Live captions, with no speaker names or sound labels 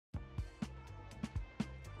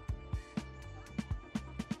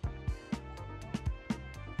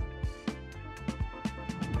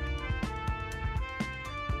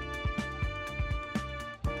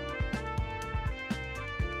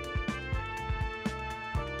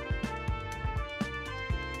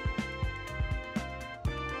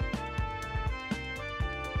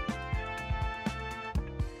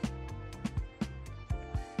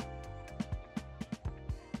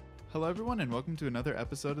Hello everyone and welcome to another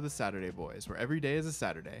episode of the Saturday Boys, where every day is a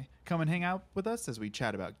Saturday. Come and hang out with us as we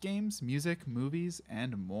chat about games, music, movies,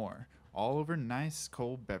 and more, all over nice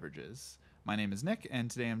cold beverages. My name is Nick, and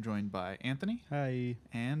today I'm joined by Anthony. Hi.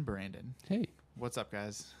 And Brandon. Hey. What's up,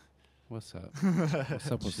 guys? What's up?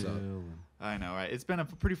 What's up? I know, right? It's been a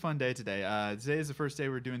pretty fun day today. Today is the first day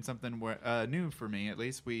we're doing something new for me, at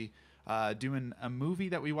least. We doing a movie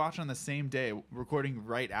that we watch on the same day, recording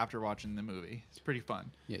right after watching the movie. It's pretty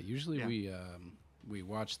fun. Yeah, usually we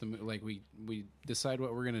watch the like we decide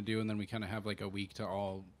what we're gonna do, and then we kind of have like a week to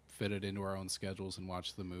all fit it into our own schedules and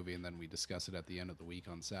watch the movie, and then we discuss it at the end of the week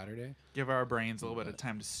on Saturday. Give our brains a little bit of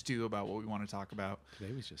time to stew about what we want to talk about.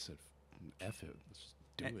 Today we just said, "F it, let's just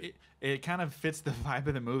do it." It kind of fits the vibe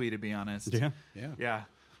of the movie, to be honest. Yeah.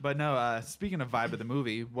 But no, speaking of vibe of the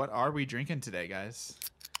movie, what are we drinking today, guys?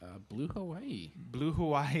 Blue Hawaii. Blue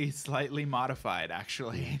Hawaii, slightly modified,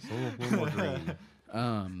 actually. A little more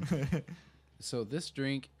green. So this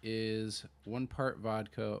drink is 1 part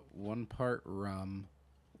vodka, 1 part rum,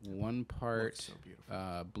 1 part so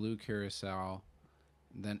blue curacao.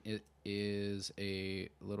 Then it is a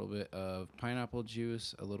little bit of pineapple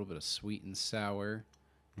juice, a little bit of sweet and sour,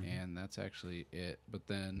 and that's actually it. But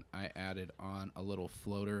then I added on a little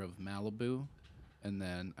floater of Malibu, and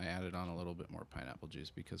then I added on a little bit more pineapple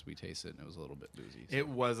juice because we tasted it and it was a little bit boozy. So. It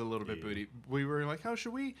was a little bit booty. We were like, "How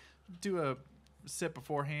should we do a sip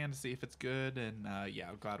beforehand to see if it's good?" And yeah,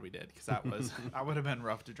 I'm glad we did, because that would have been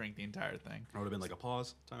rough to drink the entire thing. I would have been like a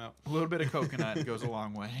pause, time out. A little bit of coconut goes a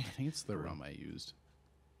long way. I think it's the rum I used.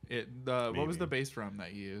 What was the base rum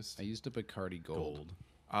that you used? I used a Bacardi Gold.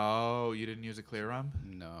 Oh, you didn't use a clear rum?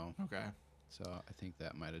 No. Okay. So I think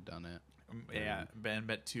that might have done it. Yeah, been a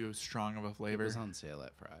bit too strong of a flavor. It was on sale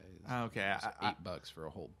at Fry's. Okay. It was $8 for a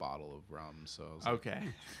whole bottle of rum. So I was okay.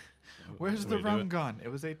 Where's the rum gone? It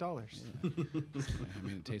was $8. Yeah. I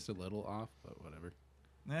mean, it tasted a little off, but whatever.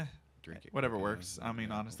 Drink it. Whatever works. I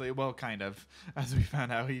mean, honestly, well, kind of. As we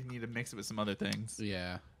found out, you need to mix it with some other things.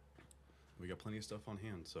 Yeah. We got plenty of stuff on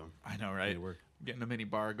hand, so I know, right? work. Getting a mini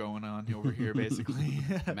bar going on over here, basically.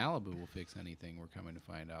 Malibu will fix anything. We're coming to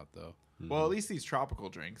find out, though. Well, at least these tropical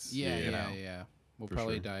drinks. Yeah. We'll For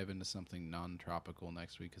probably sure. dive into something non-tropical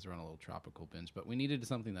next week because we're on a little tropical binge. But we needed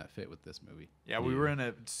something that fit with this movie. Yeah, we were in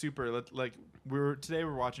a super today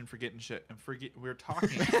we're watching Forgetting Shit and we're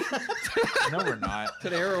talking. No, we're not.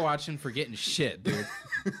 Today we're watching Forgetting Shit, dude.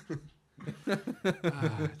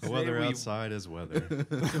 The weather outside is weather.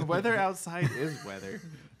 Weather outside is weather.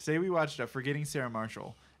 Today we watched Forgetting Sarah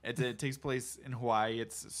Marshall. It takes place in Hawaii.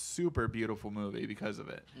 It's a super beautiful movie because of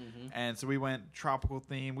it. Mm-hmm. And so we went tropical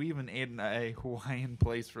theme. We even ate in a Hawaiian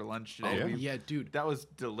place for lunch today. Oh, yeah? Yeah, dude. That was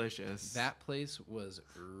delicious. That place was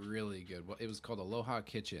really good. Well, it was called Aloha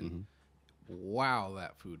Kitchen. Mm-hmm. Wow,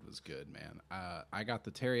 that food was good, man. I got the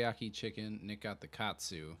teriyaki chicken. Nick got the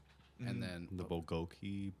katsu. And then The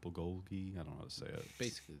bulgogi, I don't know how to say it.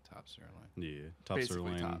 Basically the top sirloin. Yeah, top Basically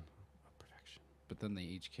sirloin. top. Perfection. But then they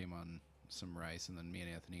each came on some rice, and then me and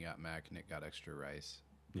Anthony got mac. Nick got extra rice.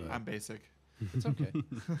 But I'm basic. it's okay.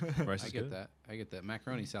 Rice I is get good. that. I get that.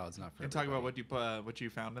 Macaroni salad's not for And talk about everybody. what you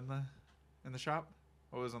found in the shop.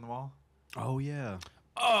 What was on the wall? Oh yeah.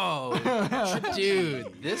 Oh,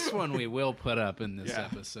 dude, this one we will put up in this Yeah.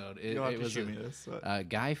 episode. You'll have to show me this.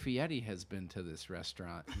 Guy Fieri has been to this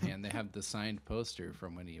restaurant, and they have the signed poster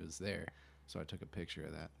from when he was there. So I took a picture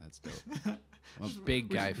of that. That's dope. I'm a big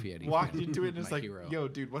Guy Fieri Walked fan. into it and it's My like, hero. yo,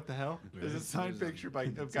 dude, what the hell? There's a signed picture of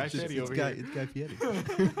Guy Fieri over Guy, here. it's Guy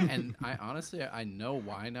Fieri. And I honestly, I know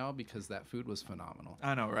why now, because that food was phenomenal.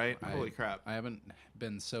 I know, right? Holy crap. I haven't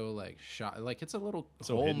been so shocked. Like, it's a little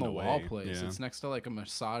So hole in hidden the wall away, place. yeah. It's next to like a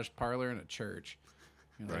massage parlor and a church.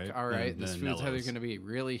 You're like, Right. all right, And this then food's either Nello's. going to be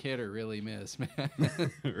really hit or really miss, man.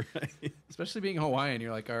 Right. Especially being Hawaiian,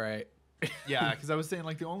 you're like, all right. Yeah, because I was saying,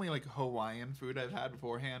 like, the only, like, Hawaiian food I've had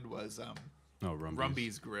beforehand was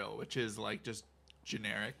Rumby's. Grill, which is, like, just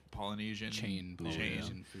generic Polynesian Chain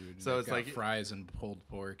Polynesian food. So They've it's got like fries and pulled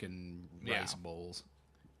pork and rice bowls.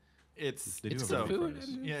 It's They do It's have good really food.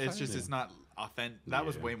 fries. yeah, it's just Yeah. it's not authentic. That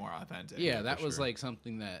was Yeah. way more authentic. Yeah, that for was sure. like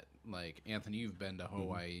something that, like, Anthony, you've been to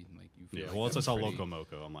Hawaii, like, you feel Yeah. like Well, once I that's saw pretty- Loco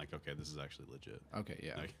Moco, I'm like, okay, this is actually legit. Okay,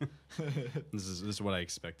 yeah. Like, this is what I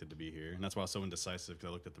expected to be here, and that's why I was so indecisive, because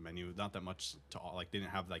I looked at the menu. Not that much to like, didn't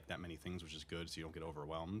have like that many things, which is good, so you don't get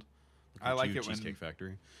overwhelmed. I like it when Cheesecake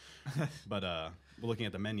Factory. But looking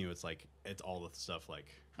at the menu, it's like it's all the stuff like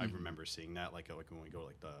I remember seeing that like when we go to,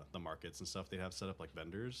 like the markets and stuff, they'd have set up like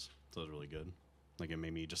vendors, so it was really good. Like, it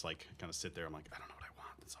made me just like kind of sit there. I'm like, I don't know what I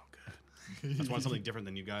want. It's all good. I just want something different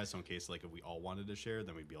than you guys. So in case like if we all wanted to share,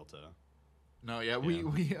 then we'd be able to No, yeah, we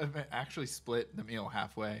actually split the meal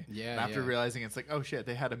halfway. Yeah, And after yeah. realizing it's like, oh shit,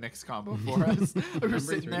 they had a mixed combo for us. We were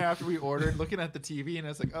sitting there after we ordered, looking at the TV, and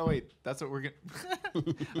it's like, oh wait, that's what we're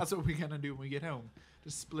gonna, that's what we're gonna do when we get home.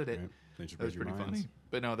 Just split it. Right. That was pretty funny.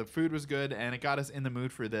 But no, the food was good, and it got us in the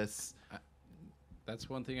mood for this. That's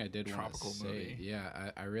one thing I did want to Tropical say. movie.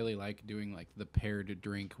 Yeah, I really like doing like the paired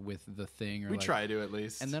drink with the thing. Or We like, try to at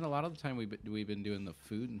least. And then a lot of the time we've been doing the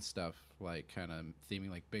food and stuff, like kind of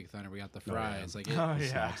theming like Big Thunder. We got the Oh, yeah. fries. Like, Oh,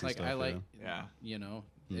 it, yeah. like Stuff, I like, Yeah. you know,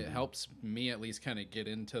 it helps me at least kind of get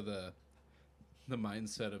into the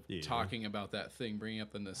mindset of talking about that thing, bringing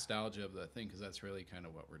up the nostalgia of that thing, because that's really kind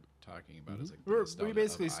of what we're talking about. Is like the We nostalgia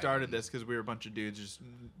basically of started Island. this because we were a bunch of dudes just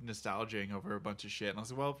nostalging over a bunch of shit. And I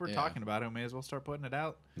was like, well, if we're Yeah. talking about it, we may as well start putting it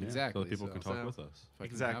out. Yeah, Exactly, So that people so- can talk so- with us. If I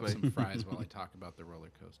can Exactly. have some fries while I talk about the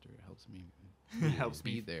roller coaster, it helps me It helps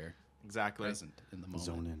be me. there, Exactly. present in the moment.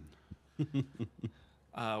 Zone in.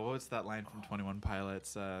 What's that line from 21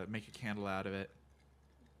 Pilots? Make a candle out of it.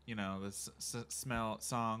 You know, the smell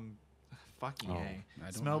song. Fucking Oh, A. I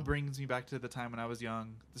don't Smell know. brings me back to the time when I was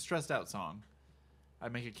young. The stressed out song. I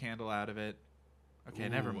make a candle out of it. Okay,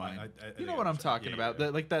 never Ooh, mind. I You think know I what I'm understand. talking Yeah, about? yeah.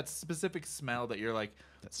 Like that specific smell that you're like,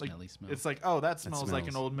 That like, smelly smell. it's like, oh, that smells like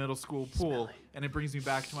an smells. old middle school pool, and it brings me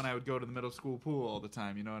back to when I would go to the middle school pool all the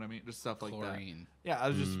time. You know what I mean? Just stuff like that. chlorine. Yeah, I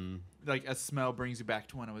was just like a smell brings you back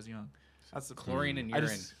to when I was young. That's the Chlorine and I urine.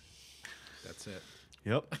 just- That's it.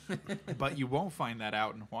 Yep. but you won't find that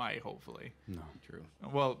out in Hawaii, hopefully. No. True.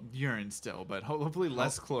 Well, urine still, but hopefully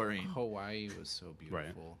less chlorine. Hawaii was so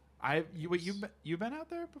beautiful. You've been out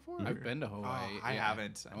there before? I've been to Hawaii. Oh, I yeah.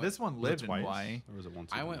 haven't. I went- This one Was it lived in twice? Hawaii. Or was it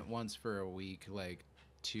once? I again? went once for a week, like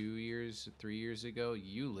 2 years, 3 years ago.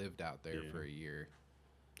 You lived out there Yeah. for a year.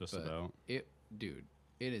 Just but about. Dude,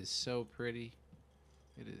 it is so pretty.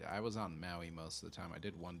 It is. I was on Maui most of the time. I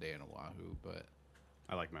did one day in Oahu, but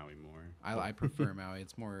I like Maui more. I prefer Maui.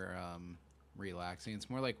 It's more relaxing. It's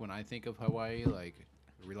more like when I think of Hawaii, like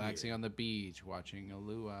relaxing on the beach, watching a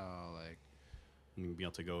luau, like You'll be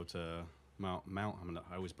able to go to Mount.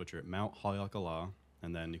 I always butcher it. Mount Haleakala,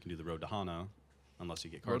 and then you can do the road to Hana, unless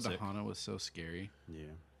you get car Road to sick. Hana was so scary. Yeah.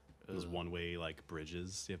 Those one-way like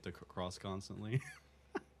bridges you have to cross constantly.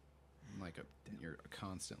 Like you're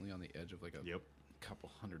constantly on the edge of like a Yep.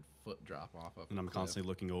 couple 100-foot drop off of. And I'm a cliff. constantly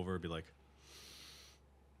looking over, be like,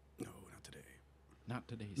 no, not today. Not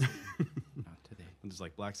today, Satan. Not today. And just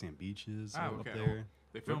like black sand beaches Ah, up okay. there.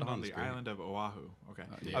 They Road filmed to on Hana's the great. island of Oahu. Okay.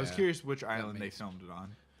 Yeah. I was curious which island they makes- filmed it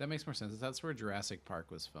on. That makes more sense. That's where Jurassic Park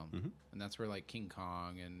was filmed, Mhm. and that's where like King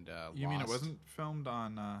Kong and You mean it Lost- wasn't filmed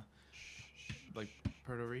on like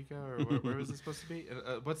Puerto Rico or where was it supposed to be?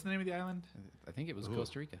 What's the name of the island? I think it was Ooh.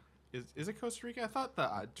 Costa Rica. Is it Costa Rica? I thought the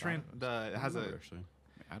it has a. actually.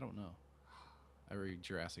 I don't know. Every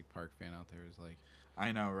Jurassic Park fan out there is like,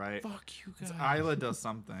 I know, right? "Fuck you guys." It's Isla does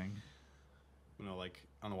something. You know, like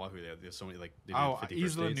on Oahu, there's so many like. They do Oh, 51st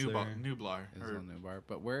Isla dates there. Nublar Is or on the bar,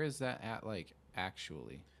 but where is that at? Like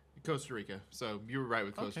actually, Costa Rica. So you were right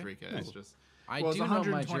with Costa Okay, Rica. cool. It's just I well, it's do know my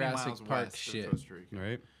 120 Jurassic miles Park west of shit. Costa Rica.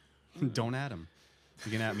 Right? Don't at him.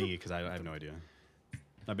 You can at me because I have no idea.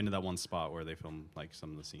 I've been to that one spot where they film like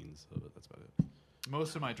some of the scenes, so that's about it.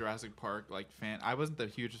 Most of my Jurassic Park I wasn't the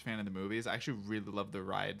hugest fan of the movies. I actually really loved the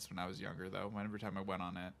rides when I was younger, though. Every time I went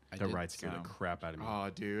on it. I That did- ride scared so- the crap out of me. Oh,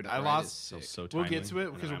 dude, that I ride lost. is sick. so We'll tiny, get to it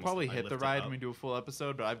and because then we'll probably I hit the lifted ride up. when we do a full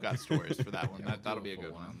episode. But I've got stories for that one. Yeah, we'll That'll do be a good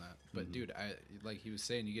full one. on that. But dude, I like he was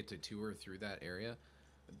saying, you get to tour through that area.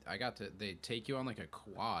 They take you on like a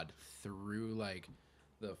quad through like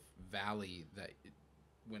the valley that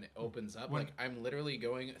when it opens up, When- like I'm literally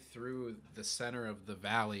going through the center of the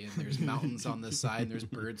valley, and there's mountains on the side, and there's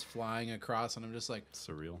birds flying across, and I'm just like,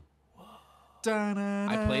 Surreal.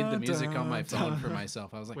 I played the music on my phone for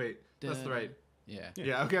myself. I was like, Wait, that's the right. yeah.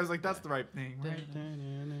 Yeah, okay. I was like, that's the right thing. Right?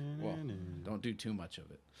 Well, don't do too much of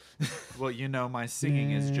it. Well, you know, my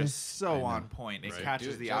singing is just so know. on point. It Right. catches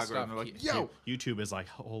Dude, the just algorithm. off They're like, key. yo, YouTube is like,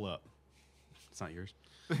 hold up, it's not yours.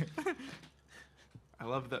 I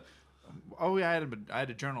love the. Oh yeah, I had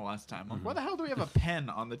a journal last time. Like, why the hell do we have a pen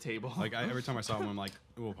on the table? Like every time I saw one, I'm like,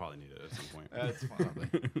 we'll probably need it at some point. That's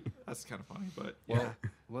funny. That's kind of funny, but Well, yeah.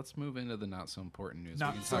 let's move into the not so important news.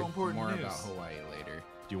 Not we can so talk important more news. about Hawaii later.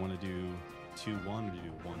 Do you want to do 2-1 or do you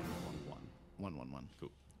do 1-1-1? 111.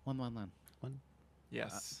 Cool. 111.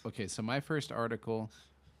 Yes. Okay, so my first article,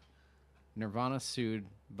 Nirvana sued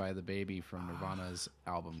by the baby from Nirvana's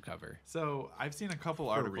album cover. So I've seen a couple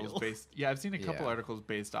articles real? based. Yeah, I've seen a couple Yeah. articles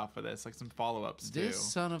based off of this, like some follow-ups too. This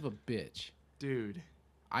son of a bitch. Dude,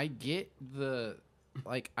 I get the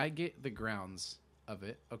grounds of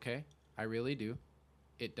it, okay? I really do.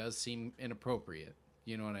 It does seem inappropriate.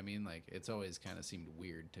 You know what I mean? Like it's always kind of seemed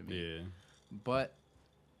weird to me. Yeah. But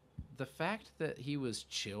the fact that he was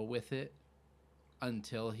chill with it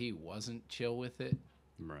until he wasn't chill with it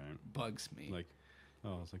Right. bugs me. Like,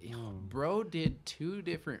 oh, it's like, no. Bro did 2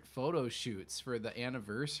 different photo shoots for the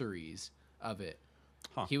anniversaries of it.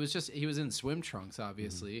 Huh. He was in swim trunks,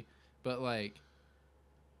 obviously, but like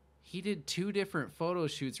he did 2 different photo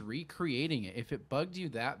shoots recreating it. If it bugged you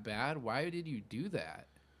that bad, why did you do that?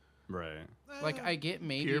 Right. Like, I get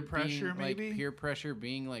maybe peer pressure, maybe? like peer pressure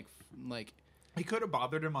being like He could have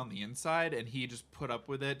bothered him on the inside, and he just put up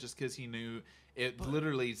with it just because he knew it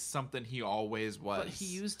literally something he always was. but he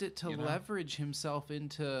used it to you know? leverage himself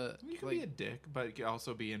into. You can like, be a dick, but you can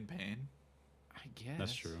also be in pain. I guess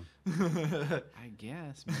That's true. I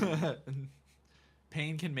guess man.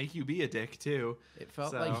 Pain can make you be a dick too. It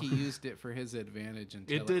felt So- like he used it for his advantage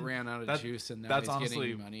until it did. ran out of That- juice, and now that's he's honestly-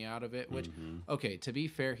 getting money out of it. Which, okay, to be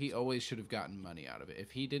fair, he always should have gotten money out of it.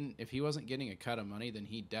 If he wasn't getting a cut of money, then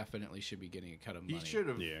he definitely should be getting a cut of money. He should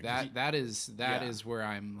have. Yeah. That is Yeah. where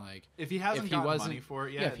I'm like, If he hasn't gotten money for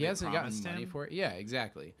it yet, if he they hasn't gotten promised money him, for it, yeah,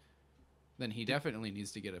 exactly. Then he definitely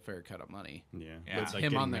needs to get a fair cut of money. Yeah. Yeah. But it's like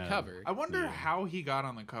Him getting on the mad. cover. I wonder Yeah. how he got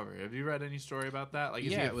on the cover. Have you read any story about that? Like, is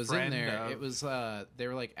he Yeah, a it was in friend there. of- It was they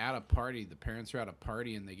were like at a party. The parents were at a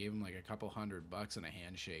party and they gave him like a couple $100 and a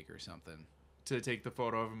handshake or something. to take the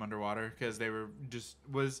photo of him underwater because they were just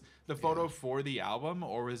was the photo for the album,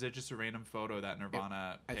 or was it just a random photo that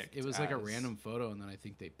Nirvana picked? It was like a as- random photo, and then I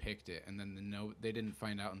think they picked it, and then they didn't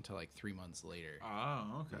find out until like 3 months later.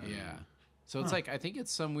 Oh, okay. Yeah, so it's like I think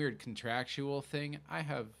it's some weird contractual thing. I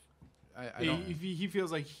don't. He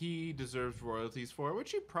feels like he deserves royalties for it,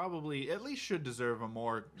 which he probably at least should deserve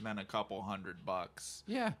more than a couple $100.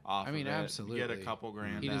 Yeah, Off I mean, of it. absolutely. Get a couple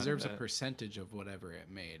grand. He out of deserves a it. percentage of whatever it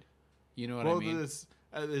made. You know what Well, I mean?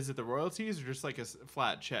 is it the royalties or just like a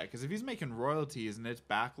flat check? Because if he's making royalties and it's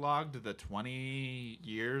backlogged the 20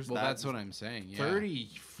 years, Well, that's what I'm saying. Yeah. 30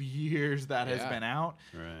 years that has Yeah. been out,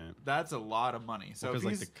 Right. that's a lot of money. So Because if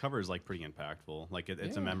like he's the cover is like pretty impactful. Like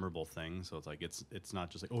it's a Yeah. memorable thing. So it's like it's not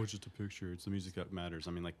just like, oh, it's just a picture. It's the music that matters.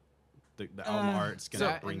 I mean, like the album art's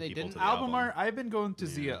gonna so- bring and they people didn't- to the album art, I've been going to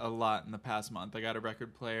Yeah. Zia a lot in the past month. I got a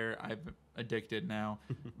record player. I'm addicted now.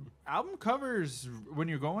 Album covers, when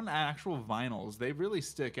you're going to actual vinyls, they really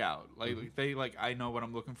stick out. Like they like, I know what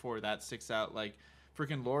I'm looking for. That sticks out. Like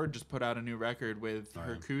freaking Lord just put out a new record with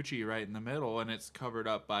her coochie right in the middle, and it's covered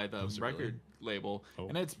up by the it record label. Oh.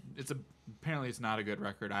 And it's apparently it's not a good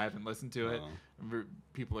record. I haven't listened to it. Oh.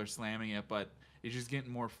 People are slamming it, but it's just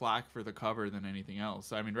getting more flack for the cover than anything else.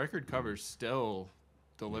 So, I mean, record covers still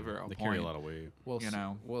deliver a They point. carry a lot of weight. Well, you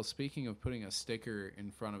know. Well, speaking of putting a sticker in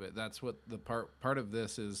front of it, that's what the part of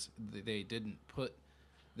this is. They didn't put.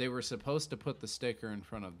 They were supposed to put the sticker in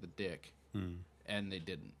front of the dick, and they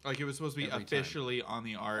didn't. Like it was supposed to be Every time. officially on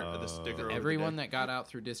the art of the sticker. over the Everyone dick. that got out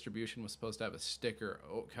through distribution was supposed to have a sticker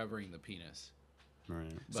covering the penis.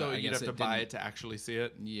 Right. But So I you'd guess have to it buy didn't- it to actually see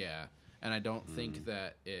it. Yeah, and I don't think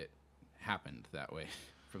that it happened that way,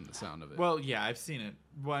 from the sound of it. Well, yeah, I've seen it.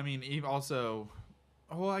 Well, I mean, also,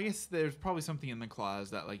 well, I guess there's probably something in the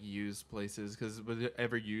clause that like used places, because would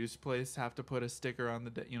every used place have to put a sticker on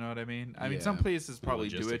the? You know what I mean? I mean, some Yeah. places probably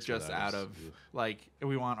do it logistics for just that out is- of like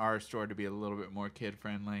we want our store to be a little bit more kid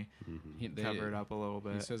friendly, They- cover it up a little He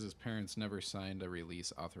bit. says his parents never signed a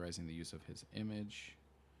release authorizing the use of his image.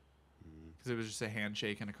 Because it was just a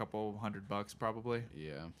handshake and a couple $100 probably.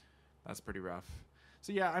 Yeah. That's pretty rough.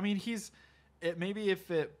 So yeah, I mean, maybe if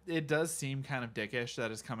it does seem kind of dickish that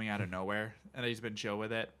it's coming out of nowhere and he's been chill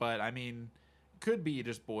with it, but I mean, could be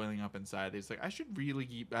just boiling up inside. He's like, I should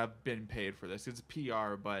really have been paid for this. It's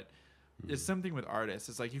PR, but it's something with artists.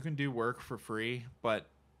 It's like you can do work for free, but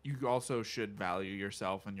you also should value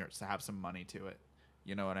yourself and have some money to it.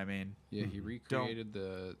 You know what I mean? Yeah, he recreated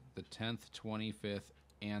the 10th, 25th,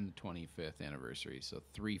 and 25th anniversary, so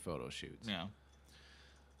 3 photo shoots. Yeah.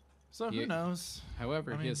 So He- who knows?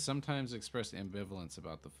 However, I he mean- has sometimes expressed ambivalence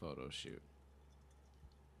about the photo shoot.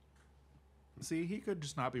 See, he could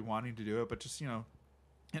just not be wanting to do it, but just, and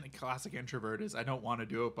a classic introvert is, I don't want to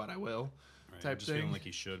do it, but I will. Right. Type just thing. feeling like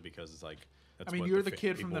he should because it's like. That's I mean, what you're the fa-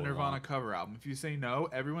 kid from the people Nirvana want. cover album. If you say no,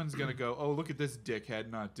 everyone's gonna go, "Oh, look at this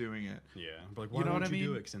dickhead not doing it." Yeah, but like, why You know don't what I you mean?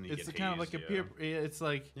 do it? 'Cause then you It's get kind of like hazed, a peer. It's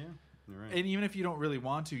like, Yeah, you're right. and even if you don't really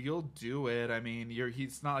want to, you'll do it. I mean,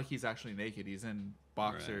 he's not like he's actually naked. He's in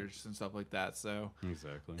boxers and stuff like that. So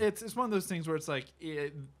Exactly. it's one of those things where it's like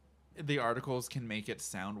the articles can make it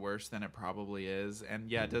sound worse than it probably is, and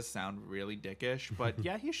yeah, it does sound really dickish. But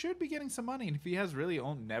yeah, he should be getting some money, and if he has really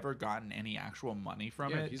never gotten any actual money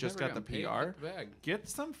from Yeah, it, he's just never got the gotten paid. PR, Get the bag. get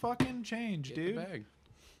some fucking change, Get dude. the bag.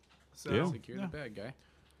 So Yeah. Secure the bag, guy.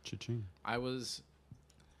 Cha-ching.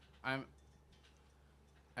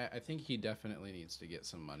 I I think he definitely needs to get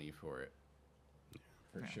some money for it.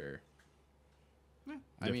 For sure. Yeah.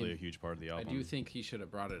 Definitely a huge part of the album. I do think he should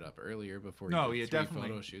have brought it up earlier before he No, did yeah, 3 definitely.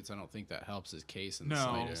 photo shoots. I don't think that helps his case in the No.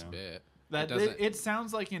 slightest bit. That It doesn't. it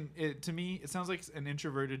sounds like to me it sounds like an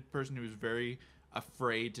introverted person who's very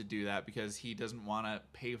afraid to do that because he doesn't want to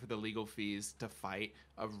pay for the legal fees to fight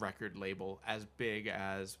a record label as big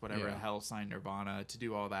as whatever Yeah. hell signed Nirvana to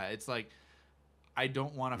do all that. It's like I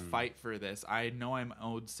don't want to fight for this. I know I'm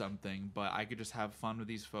owed something, but I could just have fun with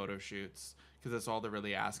these photo shoots because that's all they're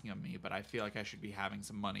really asking of me. But I feel like I should be having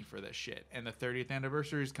some money for this shit. And the 30th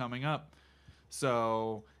anniversary is coming up,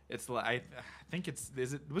 so it's like I think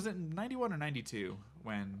was it 91 or 92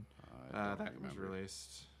 when I don't that was remember.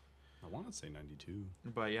 released? I want to say 92.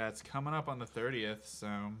 But yeah, it's coming up on the 30th,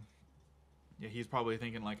 so yeah, he's probably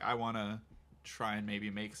thinking like I want to try and maybe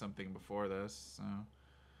make something before this. So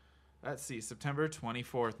let's see, September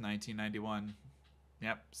 24th, 1991.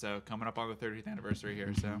 Yep, so coming up on the 30th anniversary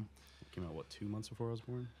here. So Came out, 2 months before I was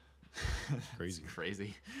born? Crazy. It's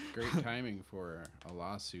crazy. Great timing for a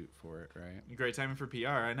lawsuit for it, right? Great timing for PR,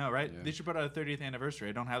 I know, right? Yeah. They should put out a 30th anniversary.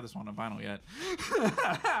 I don't have this one on vinyl yet.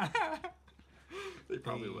 They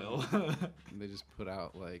probably will. They just put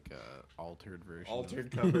out like a altered version. Altered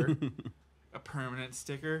cover. A permanent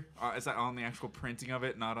sticker. Is that on the actual printing of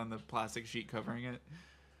it, not on the plastic sheet covering it?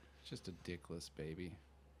 It's just a dickless baby.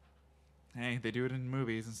 Hey, they do it in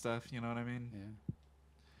movies and stuff, you know what I mean? Yeah.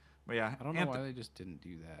 But yeah, I don't know why they just didn't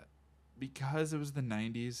do that. because it was the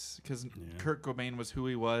 90s, because Yeah. Kurt Cobain was who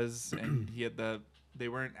he was, and he had they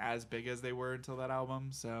weren't as big as they were until that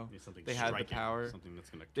album, so Need something they had the striking, power. Something that's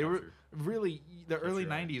gonna They were capture- really, the early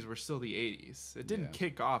your eye. 90s were still the 80s. It didn't Yeah.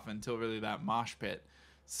 kick off until really that mosh pit.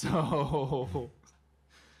 So,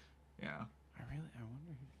 yeah. I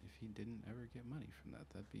wonder if he didn't ever get money from that.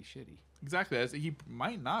 That'd be shitty. Exactly. He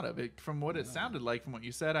might not have. From what it Yeah. sounded like, from what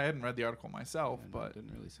you said, I hadn't read the article myself, And but it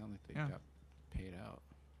didn't really sound like they yeah. got paid out.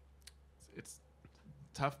 it's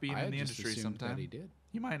tough being I in the just industry assumed that sometimes. he did.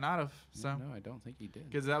 You might not have. So, No, I don't think he did.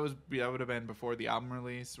 because that would have been before the album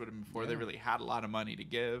release. Would have been before they Yeah. really had a lot of money to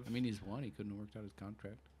give. I mean, he's won. He couldn't have worked out his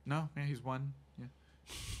contract. No, yeah, he's won. Yeah.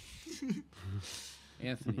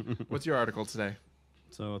 Anthony. What's your article today?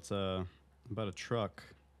 So it's about a truck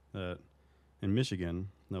that in Michigan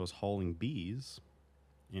that was hauling bees,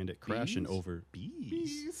 and it crashed and Bees? over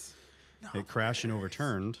bees. No, It crashed and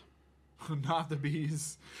overturned, not the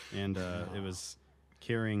bees. and it was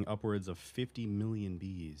carrying upwards of 50 million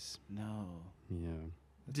bees. No. Yeah,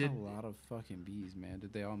 That's Did- a lot of fucking bees, man.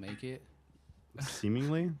 Did they all make it?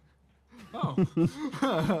 seemingly. Oh.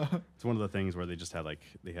 It's one of the things where they just had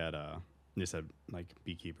they said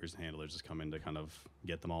beekeepers and handlers just come in to kind of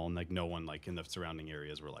get them all, and like no one like in the surrounding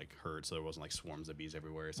areas were like hurt, so there wasn't like swarms of bees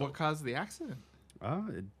everywhere. So What caused the accident?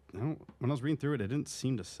 when I was reading through it, it didn't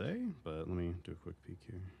seem to say, but let me do a quick peek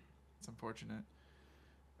here. It's unfortunate.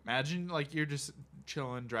 Imagine like you're just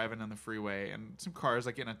chilling, driving on the freeway, and some cars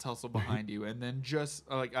like in a tussle behind you, and then just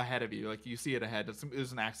like ahead of you, like you see it ahead.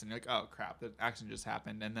 There's an accident. You're like, oh crap, the accident just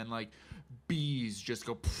happened, and then like bees just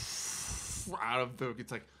go out of the.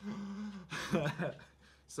 It's like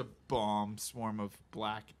it's a bomb swarm of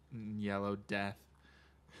black and yellow death.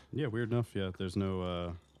 Yeah, weird enough. Yeah, there's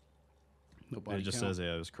no. Nobody It just count. says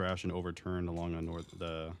it was crashed and overturned along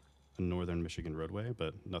a northern Michigan roadway,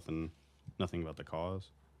 but nothing about the cause.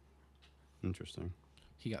 Interesting.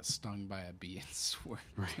 He got stung by a bee and swore.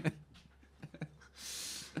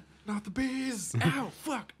 Not the bees! Ow!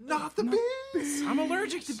 Fuck! Not the bees! I'm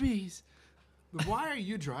allergic to bees. Why are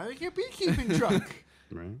you driving a beekeeping truck?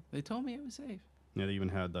 Right. They told me it was safe. Yeah, they even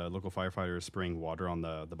had the local firefighters spraying water on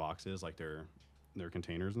the boxes, like their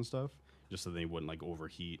containers and stuff, just so they wouldn't like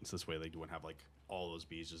overheat. So this way they wouldn't have like all those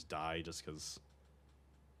bees just die just because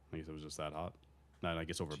I guess it was just that hot. And I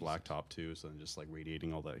guess over blacktop too, so then just like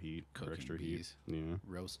radiating all that heat or Cooking extra bees. heat. Yeah.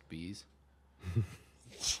 Roast bees.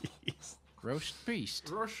 Jeez. Roast beast.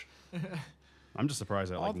 Rush. I'm just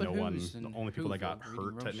surprised that All like the no one, who's the and only people that got who for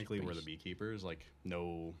hurt reading technically roast were the beast. beekeepers. Like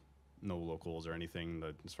no locals or anything.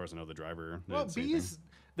 As far as I know, the driver. they Well, didn't say anything. bees,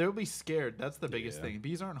 they'll be scared. That's the biggest Yeah. thing.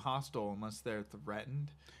 Bees aren't hostile unless they're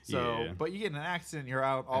threatened. So, Yeah. but you get in an accident, you're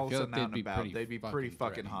out all of a feel sudden like out and they'd be about. pretty They'd be pretty fucking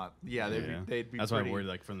fucking threatening. hot. Yeah, they'd be That's why pretty. I'm worried,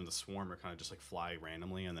 like, from the swarm or kind of just like fly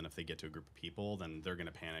randomly, and then if they get to a group of people, then they're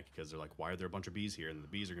gonna panic because they're like, "Why are there a bunch of bees here?" And the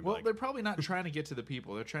bees are gonna Well, be they're like, probably not trying to get to the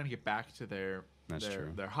people. They're trying to get back to their That's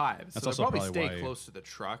true. their hives. That's so also they'll probably probably stay why- close to the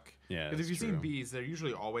truck. "Yeah." Because if that's you've seen true." bees, they're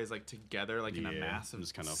usually always like together, like in a Yeah, massive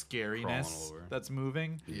just kind of scariness crawling all over. that's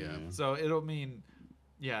moving. Yeah. Yeah. So it'll mean,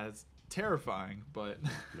 yeah, terrifying, but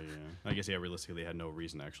But yeah, I guess realistically, they had no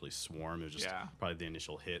reason to actually swarm. It was just probably the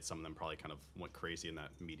initial hit. Some of them probably kind of went crazy in that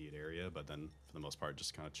immediate area, but then for the most part,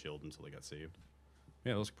 just kind of chilled until they got saved.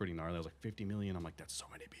 Yeah, it was pretty gnarly. I was like 50 million. I'm like, that's so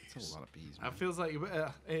many bees. That's a lot of bees. it Man. feels like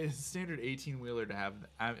a standard 18-wheeler to have.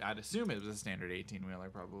 I'd assume it was a standard 18-wheeler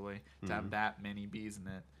probably to have that many bees in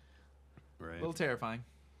it. Right. A little terrifying,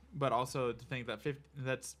 but also to think that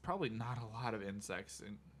that's probably not a lot of insects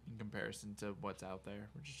in comparison to what's out there,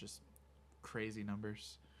 which is just crazy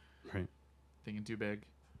numbers. Right. Thinking too big.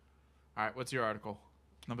 All right, what's your article?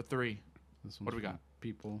 Number 3. What do we got?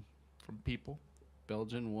 People. From People.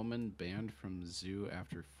 Belgian woman banned from zoo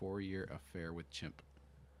after 4-year affair with chimp.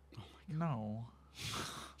 No.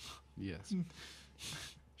 Yes.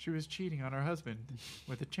 She was cheating on her husband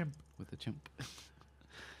with a chimp. With a chimp.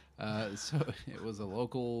 So it was a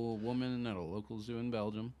local woman at a local zoo in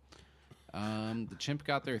Belgium. The chimp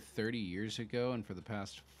got there 30 years ago, and for the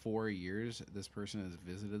past 4 years, this person has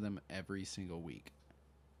visited them every single week.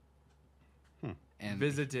 And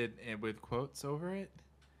Visited it with quotes over it?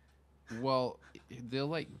 well, they'll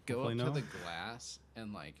like go Hopefully up to no. the glass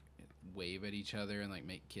and like wave at each other and like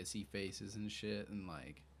make kissy faces and shit, and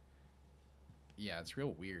like, yeah, it's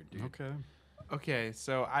real weird, dude. Okay. Okay,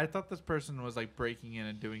 so I thought this person was like breaking in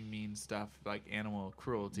and doing mean stuff like animal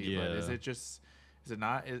cruelty, but is it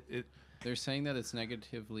not? They're saying that it's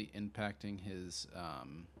negatively impacting his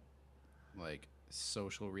like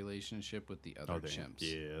social relationship with the other chimps.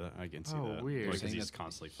 Yeah, I can see Oh, that. weird. Because Saying he's that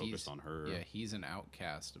constantly focused on her. Yeah, he's an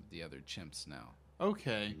outcast of the other chimps now.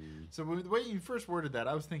 Okay, so the way you first worded that,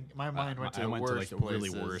 I was thinking my mind went to I went worse to like places.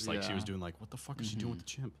 really worse. Like she yeah. was doing like, what the fuck is she doing with the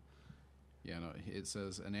chimp? Yeah, no, it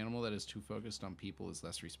says an animal that is too focused on people is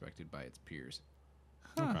less respected by its peers.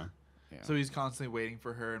 Okay. Yeah, So he's constantly waiting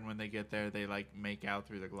for her, and when they get there, they like make out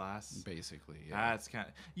through the glass. basically. Yeah. That's kind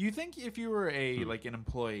of. You think if you were like an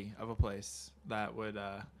employee of a place that would,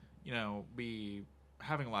 be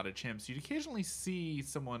having a lot of chimps, you'd occasionally see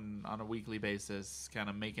someone on a weekly basis kind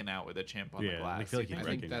of making out with a chimp on the glass. I feel like You I he'd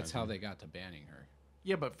think- think that's recognize how him. they got to banning her.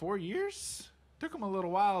 yeah, but 4 years took them a little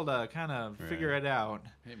while to kind of figure it out.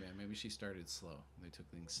 Hey man, maybe she started slow. They took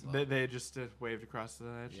things slow. They just waved across the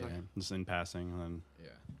edge. Yeah. Like, Just in passing, and then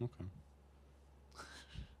Yeah, okay.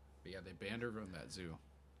 but yeah, they banned her from that zoo.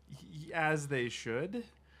 as they should.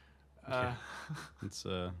 It's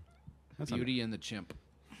that's Beauty and the Chimp,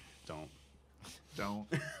 don't.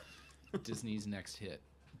 Disney's next hit.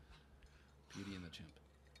 Beauty and the Chimp.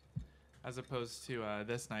 As opposed to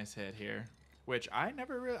this nice hit here, which I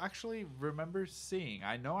never actually remember seeing.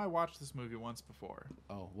 I know I watched this movie once before.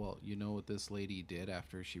 Oh, well, you know what this lady did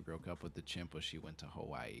after she broke up with the chimp was she went to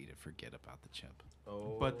Hawaii to forget about the chimp.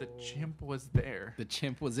 Oh. But the chimp was there. The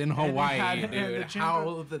chimp was in And Hawaii, and dude. the chimp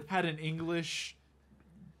How the had an English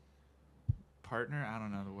partner? I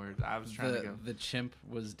don't know the word. I was trying to go. the chimp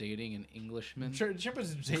was dating an Englishman? Sure, the chimp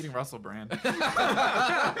was dating Russell Brand.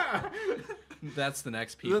 That's the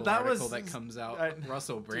next People That article was- that comes out. Russell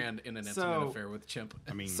Russell Brand in an so- intimate affair with chimp.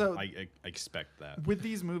 I mean, So- I expect that. With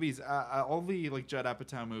these movies, all the like Judd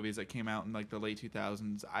Apatow movies that came out in like the late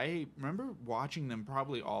 2000s, I remember watching them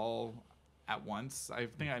probably all at once. I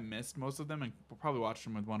think I missed most of them and probably watched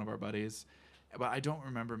them with one of our buddies, but I don't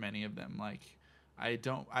remember many of them. Like I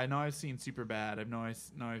know I've seen Superbad.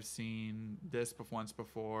 I've seen this once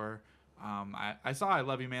before. I saw I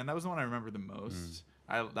Love You Man. That was the one I remember the most.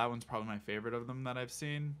 That one's probably my favorite of them that I've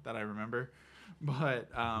seen that I remember. But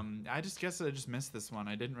I just guess I just missed this one.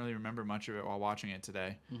 I didn't really remember much of it while watching it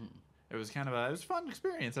today. It was kind of it was a fun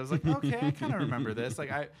experience. I was like, okay, I kind of remember this.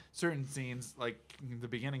 Like certain scenes, like the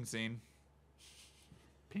beginning scene,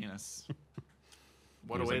 penis.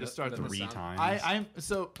 What a Was way it to start the 3 sound? times. I'm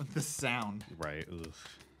so the sound. Right. Ugh.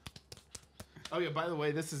 Oh yeah, by the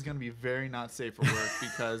way, this is going to be very not safe for work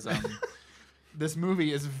because this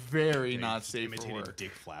movie is very not Just safe for imitating work.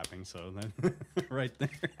 dick flapping. So then, right there.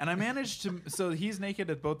 And I managed to. So he's naked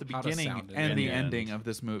at both the How to beginning sound it. and And the the ending end. of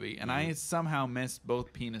this movie, and I somehow missed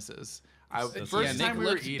both penises. That's- First yeah, time Nick we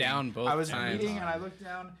were looked eating, down both I was times. eating and I looked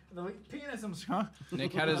down. And the penis. I'm huh?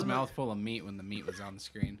 Nick had his mouth full of meat when the meat was on the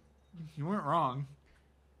screen. You weren't wrong.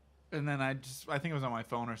 And then I think it was on my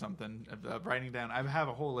phone or something, writing down. I have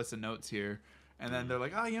a whole list of notes here. And then they're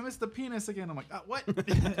like, "Oh, you missed the penis again." I'm like, "Oh, what?"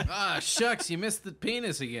 Ah, shucks, you missed the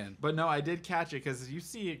penis again. But no, I did catch it because you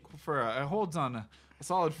see it it holds on a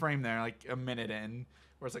solid frame there, like a minute in,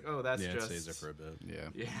 where it's like, "Oh, that's Yeah, it just stays there for a bit. Yeah.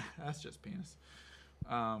 yeah, that's just penis."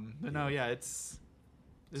 But no, yeah, it's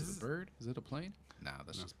Is it a bird? Is it a plane? Nah,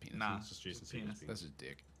 that's just penis. Nah. It's just Jason Penis. Segels. That's just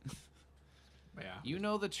dick. yeah. You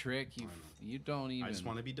know the trick. You don't even. I just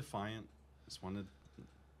want to be defiant. Just want to.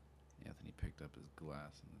 Anthony picked up his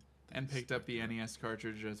glass and and picked up the NES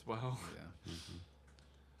cartridge as well. Yeah.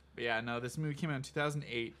 But yeah, no, this movie came out in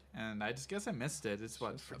 2008, and I just guess I missed it. It's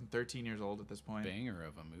what, freaking 13 years old at this point. Banger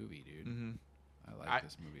of a movie, dude. Mm-hmm. I like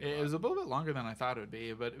this movie. It was a little bit longer than I thought it would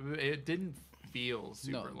be, but it didn't feel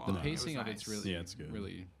super long. The pacing of it's it's good.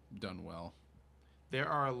 really done well. There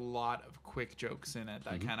are a lot of quick jokes in it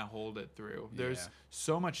that kind of hold it through. There's Yeah.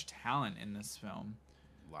 so much talent in this film.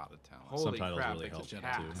 A lot of talent. Holy Subtitles crap, really the helped too.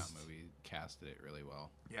 cast. That movie casted it really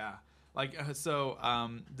well. Yeah. Like,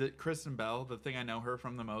 the Kristen Bell, the thing I know her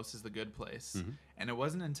from the most is The Good Place. And it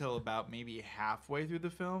wasn't until about maybe halfway through the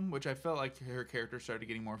film, which I felt like her character started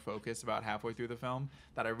getting more focused about halfway through the film,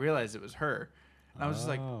 that I realized it was her. And I was just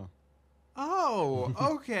like, oh,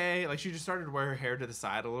 okay. Like, she just started to wear her hair to the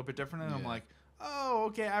side a little bit different. And I'm like, oh,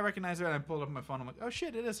 okay, I recognize her. And I pulled up my phone. I'm like, oh,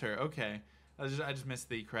 shit, it is her. Okay. I just missed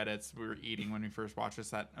the credits we were eating when we first watched this,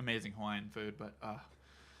 that amazing Hawaiian food. But,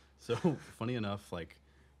 So, funny enough,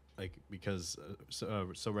 because so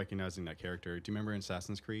recognizing that character. Do you remember in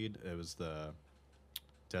Assassin's Creed? It was the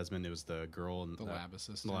Desmond. It was the girl and The lab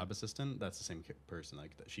assistant. The lab assistant. That's the same person.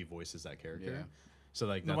 Like she voices that character. Yeah. So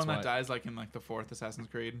like the that's one why, that dies like in like the 4th Assassin's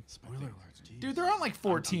Creed. Spoiler alerts, Dude, they're on like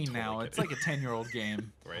 14 I'm now. totally It's like a 10-year-old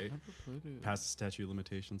game. right? Past the statute of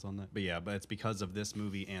limitations on that. But yeah, but it's because of this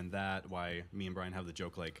movie and that why me and Brian have the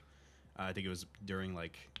joke. Like, I think it was during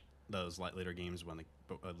like those later games when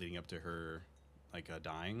leading up to her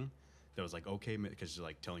dying. That was like, okay, because she's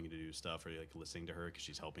like telling you to do stuff or like listening to her because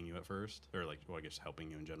she's helping you at first, or like, well, I guess helping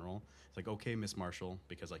you in general. It's like, okay, Miss Marshall,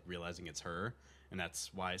 because like realizing it's her, and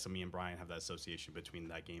that's why. So me and Brian have that association between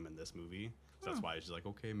that game and this movie. So that's why she's like,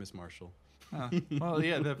 okay, Miss Marshall. Well,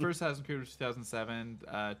 yeah, the first Assassin's Creed was 2007,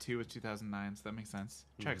 2 was 2009, so that makes sense.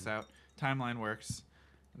 Checks out. Timeline works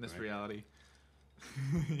in this reality.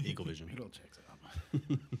 Eagle Vision. It all checks out.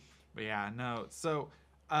 But yeah, no. So,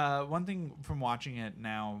 one thing from watching it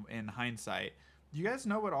now in hindsight, do you guys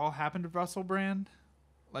know what all happened to Russell Brand?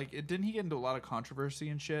 Like, didn't he get into a lot of controversy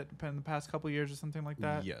and shit in the past couple years or something like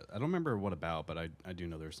that? Yeah, I don't remember what about, but I do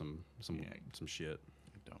know there's some shit.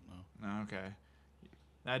 I don't know. Oh, okay.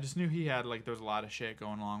 I just knew he had, like, there was a lot of shit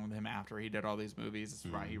going along with him after he did all these movies.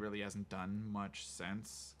 That's why he really hasn't done much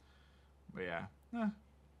since. But yeah.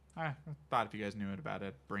 I thought if you guys knew about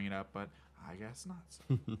it, bring it up, but I guess not.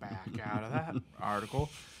 So back out of that article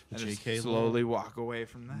and just JK slowly walk away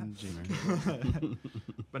from that.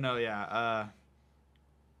 But no, yeah.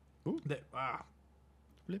 Flip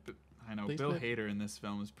it. I know Please Bill flip. Hader in this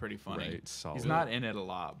film is pretty funny. Right, solid. He's not in it a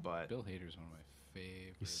lot, but Bill Hader's one of my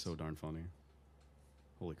favorites. He's so darn funny.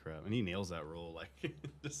 Holy crap! And he nails that role, like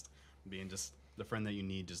just being just the friend that you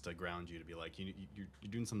need just to ground you to be like you're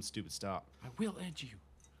doing something stupid. Stop. I will edge you.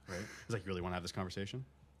 Right? He's like, you really want to have this conversation?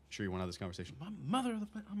 Sure, you want to have this conversation? My mother,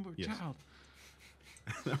 I'm a Yes. child.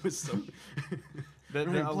 That was so. the-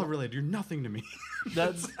 blood related. You're nothing to me.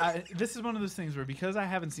 this is one of those things where because I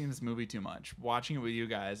haven't seen this movie too much, watching it with you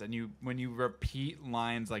guys, and when you repeat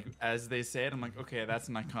lines like as they say it, I'm like, okay, that's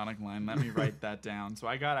an iconic line. Let me write that down. So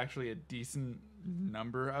I got actually a decent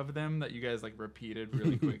number of them that you guys like repeated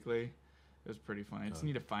really quickly. It was pretty funny. I just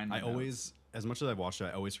need to find. My notes. As much as I've watched it,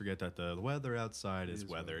 I always forget that the weather outside is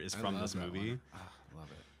weather is from this movie. I love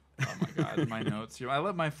it. Oh my god, my notes here. I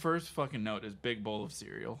love my first fucking note is big bowl of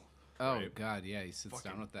cereal. Oh Right. God, yeah, he sits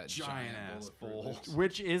down with that giant ass bowl.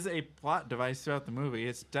 Which is a plot device throughout the movie.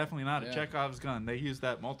 It's definitely not a Yeah. Chekhov's gun. They use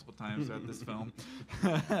that multiple times throughout this film.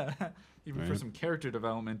 Even for Right. some character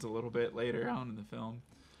development a little bit later on in the film.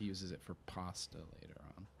 He uses it for pasta later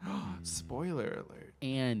on. Spoiler alert.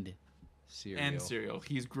 And cereal. And cereal.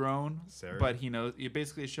 He's grown, Cereal. but he knows. It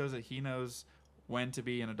basically shows that he knows when to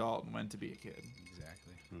be an adult and when to be a kid.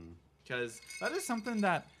 Exactly. Because that is something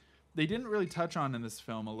that they didn't really touch on in this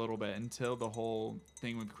film a little bit until the whole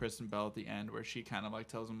thing with Kristen Bell at the end, where she kind of like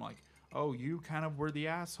tells him like, "Oh, you kind of were the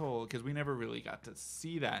asshole," because we never really got to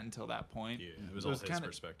see that until that point. Yeah, it was So all it's his kinda-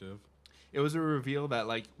 perspective. It was a reveal that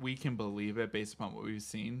like we can believe it based upon what we've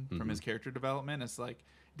seen from his character development. It's like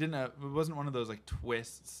it wasn't one of those like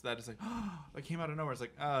twists that is like that came out of nowhere. It's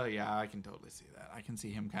like, oh yeah, I can totally see that. I can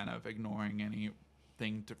see him kind of ignoring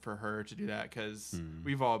anything for her to do that because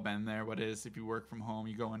we've all been there. What is if you work from home,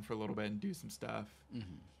 you go in for a little bit and do some stuff.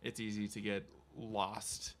 It's easy to get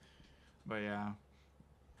lost. But yeah,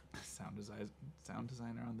 sound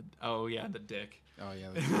designer on the dick. Oh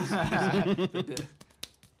yeah. The dick.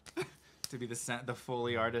 To be the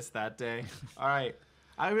Foley artist that day. All right.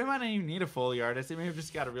 We might not even need a Foley artist. They may have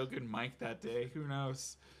just got a real good mic that day. Who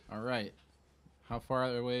knows? All right. How far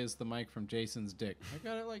away is the mic from Jason's dick? I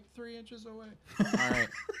got it like 3 inches away. All right.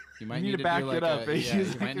 You might need need to back do it like up, eh? yeah,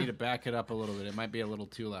 you might need to back it up a little bit. It might be a little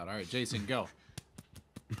too loud. All right, Jason, go.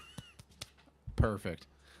 Perfect.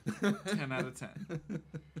 10 out of 10.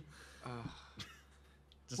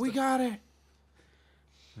 We got it.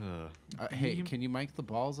 Hey, Be- can you mic the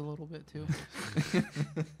balls a little bit too?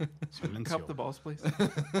 Cup the balls, please.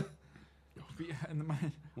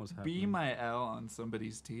 What's B happening? my L on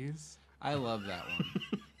somebody's T's. I love that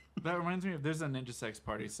one. That reminds me of there's a Ninja Sex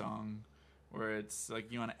Party song where it's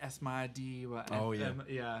like you want to S my D. Oh, yeah.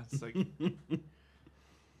 Yeah. It's like Oh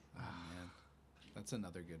man, that's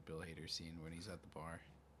another good Bill Hader scene when he's at the bar.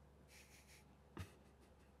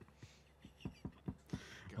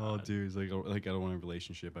 Oh, God. dude, he's like I don't want a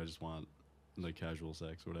relationship. I just want like casual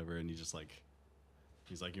sex, or whatever. And he's just like,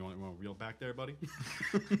 you want to reel back there, buddy?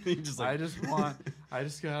 He just like, I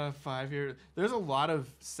just got a 5-year. There's a lot of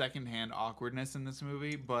secondhand awkwardness in this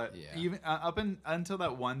movie, but Yeah. even until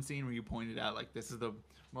that one scene where you pointed out like this is the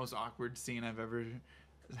most awkward scene I've ever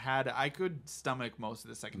had, I could stomach most of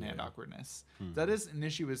the secondhand Yeah. awkwardness. Mhm. That is an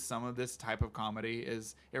issue with some of this type of comedy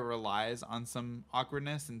is it relies on some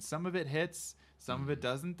awkwardness and some of it hits, some of it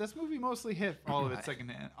doesn't. This movie mostly hit all of its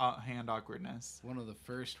secondhand hand awkwardness. One of the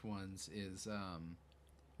first ones is,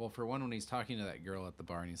 well, for one, when he's talking to that girl at the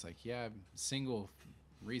bar and he's like, yeah, I'm single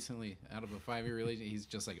recently out of a 5-year relationship. He's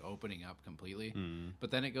just like opening up completely. But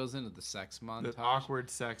then it goes into the sex montage. The awkward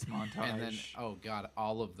sex montage. And then, oh God,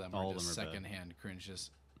 all of them All are of just them are bad. secondhand cringe. Just,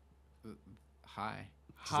 hi.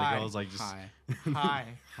 just like, Hi. I was like, just, Hi. Hi.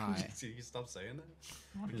 Hi. See, you stop saying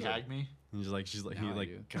that. Want to He's gag me? And she's like, Now he I like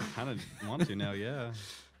do. kind of want to now, yeah.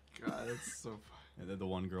 God, that's so funny. And then the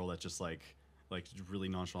one girl that just like really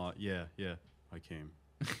nonchalant, yeah, I came.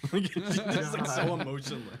 Like, she's just like so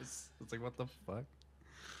emotionless. It's like, what the fuck?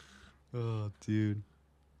 Oh, dude.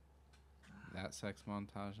 That sex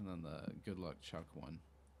montage and then the Good Luck Chuck one.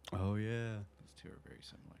 Oh yeah. Those two are very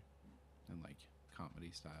similar in like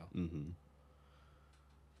comedy style. Mm-hmm.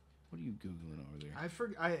 What are you Googling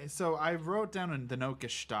over there? So I wrote down in the note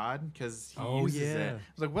Gestad because he Oh, uses it. yeah. I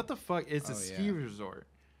was like, what the fuck? It's a Oh, ski yeah. resort.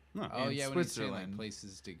 No. Oh in yeah, when he's saying like Switzerland.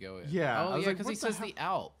 places to go in. Yeah, I Oh was yeah, like, because what he the says hell? the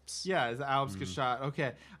Alps. Yeah, it's the Alps Gestad.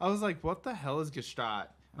 Okay. I was like, what the hell is Gestad?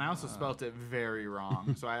 And I also spelt it very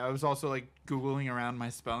wrong. So I was also like Googling around my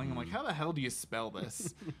spelling. I'm like, how the hell do you spell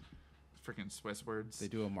this? Freaking Swiss words. They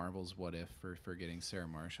do a Marvel's What If for Forgetting Sarah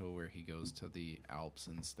Marshall, where he goes to the Alps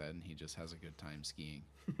instead, and he just has a good time skiing.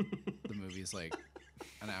 The movie's like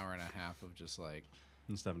an hour and a half of just like,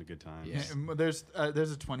 I'm just having a good time. Yeah. There's a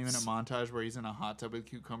 20-minute montage where he's in a hot tub with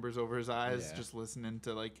cucumbers over his eyes, Yeah. just listening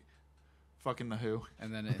to like fucking The Who.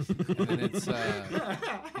 and then it's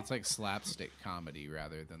like slapstick comedy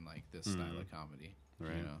rather than like this style of comedy.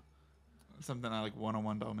 Right. You know? Something I like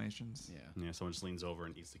 101 Dalmatians. Yeah. Yeah, someone just leans over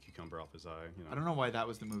and eats the cucumber off his eye. You know. I don't know why that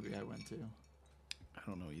was the movie I went to. I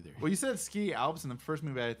don't know either. Well, you said ski Alps, and the first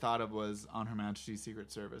movie I thought of was On Her Majesty's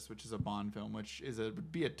Secret Service, which is a Bond film, which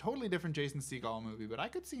would be a totally different Jason Segel movie, but I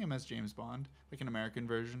could see him as James Bond, like an American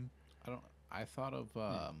version. I thought of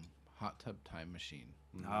Hot Tub Time Machine.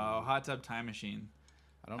 Oh, Hot Tub Time Machine.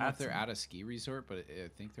 I don't know if That's- they're at a ski resort, but I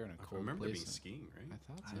think they're in a I cold remember place. being skiing, right?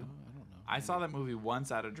 I thought so. I don't know. I saw that movie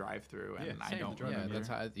once at a drive-through, and Yeah, I same, don't the Yeah, remember. that's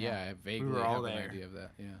how. I vaguely We were all have there. an idea of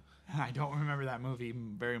that. Yeah, I don't remember that movie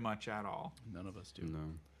very much at all. none of us do. No.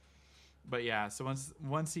 But yeah, so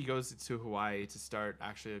once he goes to Hawaii to start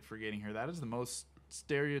actually forgetting her, that is the most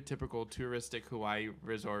stereotypical touristic Hawaii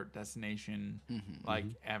resort destination like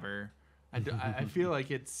ever. I feel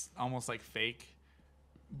like it's almost like fake,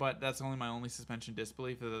 but that's only my only suspension of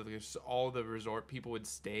disbelief. That there's all the resort people would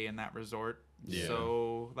stay in that resort. Yeah.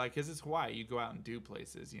 So like, 'cause it's Hawaii, you go out and do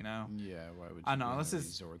places, you know. Yeah, why would you? I know. be in This a is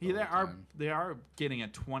resort yeah, the they whole are time? they are getting a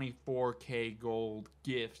 24K gold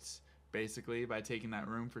gift basically by taking that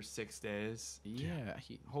room for 6 days. Yeah,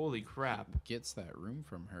 he Holy crap! gets that room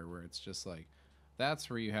from her where it's just like, that's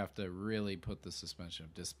where you have to really put the suspension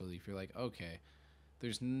of disbelief. You're like, okay,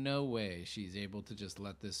 there's no way she's able to just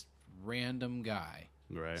let this random guy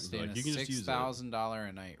Right. stay in Like, a you can just use it. $6,000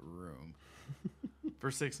 a night room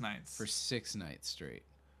For 6 nights. for 6 nights straight.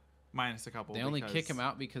 Minus a couple. They only because kick him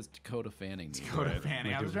out because Dakota Fanning needed Dakota it.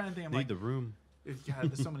 Fanning. I Like, was trying to think. I'm Need like, the room. God,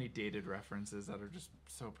 there's so many dated references that are just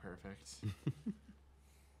so perfect.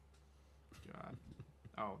 God.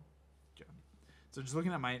 Oh, God. So just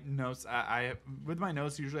looking at my notes, I with my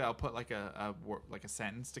notes usually I'll put like a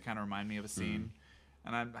sentence to kind of remind me of a scene,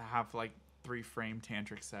 and I have like 3-frame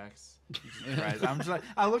tantric sex. Jesus Christ. I'm just like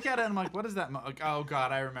I look at it and I'm like, what is that? Like, oh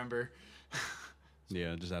God, I remember.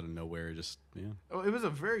 Yeah, just out of nowhere, just Oh, it was a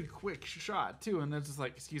very quick shot too, and it's just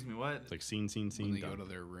like, excuse me, what? it's like scene, When they go done. to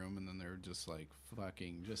their room and then they're just like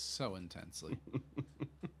fucking just so intensely.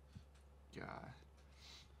 God.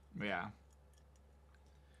 Yeah.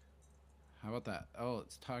 How about that? Oh,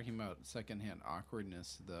 it's talking about secondhand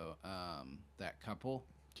awkwardness though. That couple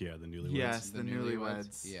Yeah, the newlyweds. Yes, the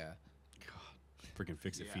newlyweds. Yeah. Freaking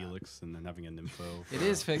Fix It Yeah. Felix, and then having a nympho. It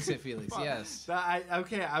is Fix It Felix, yes. I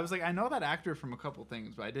was like, I know that actor from a couple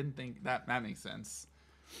things, but I didn't think that makes sense.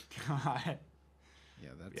 God.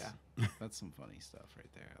 Yeah, that's some funny stuff right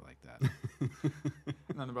there. I like that.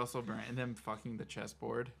 And then the Russell Brand, and then fucking the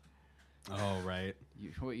chessboard. Oh, right.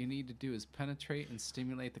 What you need to do is penetrate and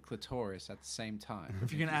stimulate the clitoris at the same time.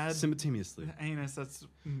 If you can add Simultaneously. the anus, that's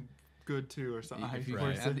good too, or something. If you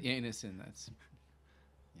Right. can add the anus in, that's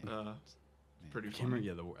pretty I can't funny.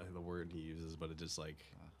 remember the word he uses, but it's just like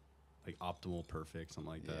optimal, perfect, something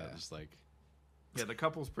like that. Yeah. Just like Yeah, the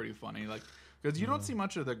couple's pretty funny. Like, because you don't see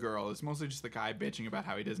much of the girl. It's mostly just the guy bitching about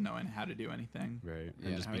how he doesn't know how to do anything. right, yeah,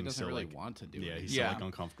 and just how he being doesn't so really like want to do yeah, it. he's Yeah. so like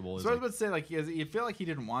uncomfortable. So I was It's about to say, like, you feel like he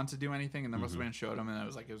didn't want to do anything, and then Russell Brand showed him, and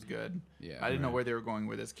it was good. Yeah, I didn't know Right. where they were going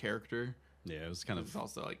with his character. yeah, it was kind It's of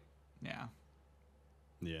also like, yeah.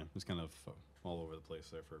 it was kind of all over the place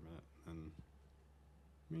there for a minute, and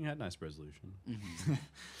I mean, he had nice resolution.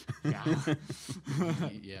 Yeah.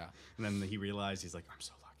 yeah. And then he realized he's like, I'm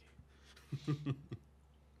so lucky.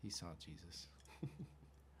 He saw Jesus.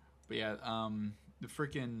 But yeah, the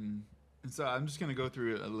freaking. So I'm just gonna go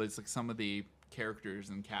through a list, like some of the characters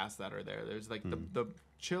and cast that are there. There's like the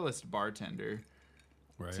chillest bartender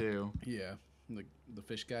Right. too. Yeah, the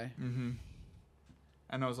fish guy. Mm-hmm.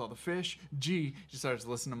 I knows all the fish. G just starts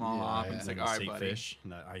listing them all Yeah, off, yeah. and it's like, the all right, state buddy. fish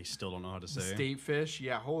that I still don't know how to The say. state fish.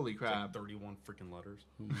 Yeah, holy It's like crap. 31 freaking letters.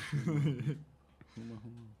 Huma,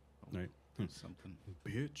 Right. something.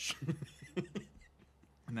 Bitch.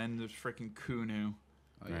 And then there's freaking Kunu.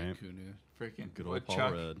 Oh yeah, Right. Kunu. Freaking Good old Paul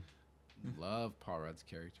Woodchuck. Rudd. Love Paul Rudd's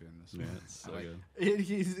character in this Yeah, one. it's I so like, good.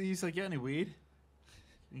 He's like, yeah, any weed?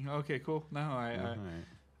 Okay, cool. No, All right.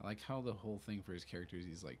 I like how the whole thing for his character is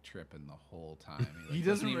he's like tripping the whole time. He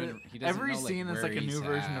doesn't. he doesn't Every know, like, scene is where like a new he's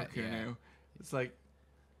version at. of Kunu. Yeah. It's like,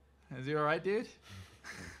 is he all right, dude?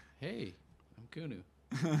 Hey, I'm Kunu.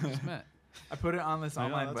 Just met. I put it on this I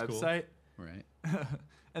know, online that's cool. website, Right.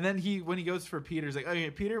 and then when he goes for Peter, he's like, okay,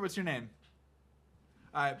 Peter, what's your name?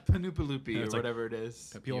 Panupalupi Yeah, or it's like- whatever it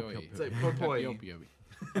is. Pepioi. It's like Popoi. Pepioi.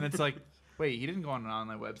 And it's like, wait, he didn't go on an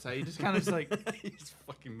online website. He just kind of just like, He just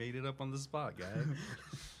fucking made it up on the spot, guy.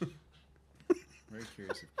 Very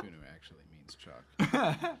curious if Kunu actually means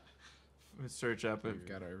Chuck. let's search up. We've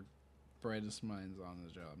got our brightest minds on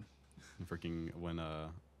the job. Freaking when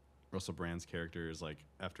Russell Brand's character is like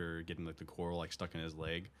after getting like the coral like stuck in his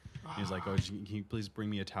leg, he's like, "Oh, can you please bring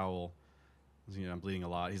me a towel? You know, I'm bleeding a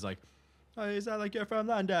lot." He's like, "Oh, is that like you're from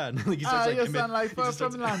London?" Like he starts, you imi- sound like he from just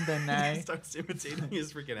starts- London, eh? He starts imitating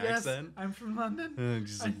his freaking Yes, accent. I'm from London. And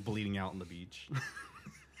just like bleeding out on the beach.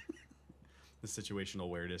 The situational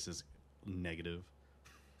awareness is negative.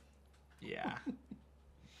 Yeah.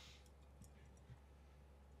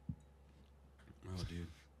 Oh, dude.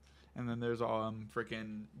 And then there's all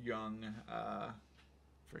freaking young,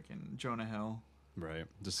 freaking Jonah Hill. Right.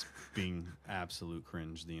 Just being absolute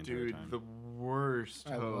cringe the entire Dude, time. the worst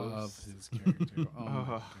I love host. his character. Oh my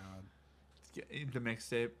Oh. god. The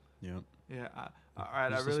mixtape. Yep. Yeah. All right.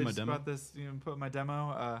 Just I really listen to my just demo? brought this. Put my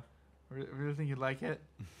demo. Really think you'd like it.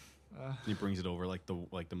 He brings it over like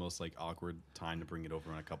the most like awkward time to bring it over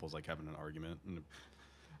when a couple's like having an argument, and,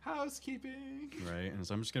 Housekeeping. right? And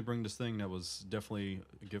so I'm just gonna bring this thing that was definitely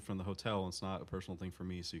a gift from the hotel. And it's not a personal thing for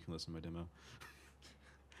me, so you can listen to my demo.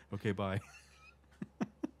 Okay, bye.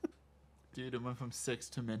 Dude, it went from 6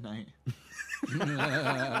 to midnight. What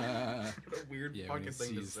a weird Yeah, when he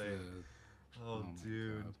sees the, Oh, my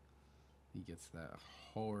dude. God. He gets that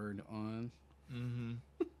horde on. Mm-hmm.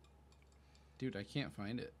 Dude, I can't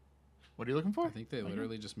find it. What are you looking for? I think they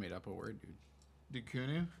literally just made up a word, dude. Dude,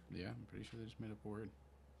 Kunu. Yeah, I'm pretty sure they just made up a word.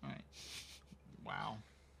 All right. Wow.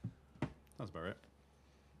 That's about right.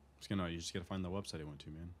 You just gotta find the website I went to,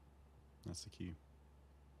 man. That's the key.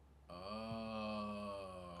 Oh.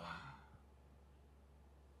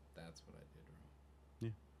 That's what I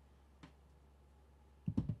did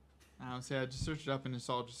wrong. Honestly, I just searched it up and it's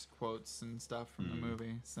all just quotes and stuff from the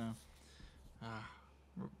movie. So,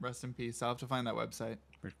 rest in peace. I'll have to find that website.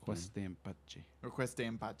 Request de empache. Request de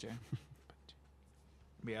empache.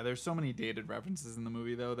 But yeah, there's so many dated references in the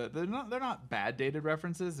movie though that they're not bad dated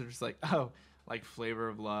references. They're just like, oh, like Flavor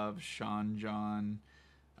of Love, Sean John,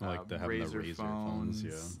 Like the having the razor phones,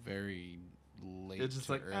 yeah. Very late It's just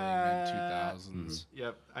to like, early mid-2000s.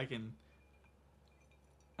 Yep, I can.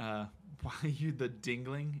 Why you the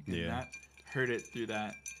dingling? In Yeah. that heard it through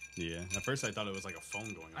that. Yeah. At first, I thought it was like a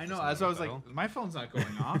phone going off. I or know. something. That's why I was What like, the my phone's not going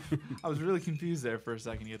off. I was really confused there for a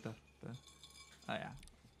second. You get the oh yeah,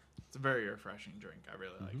 it's a very refreshing drink. I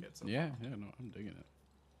really like it. So Yeah, no, I'm digging it.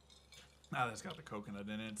 now that it's got the coconut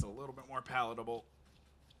in it, it's a little bit more palatable.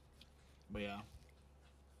 But yeah,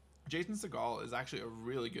 Jason Segel is actually a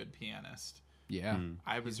really good pianist. Yeah.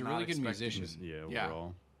 I was He's a not really good expecting- musician. Yeah,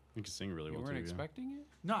 overall. He can sing really You well, weren't too. expecting it?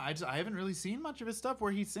 No, I haven't really seen much of his stuff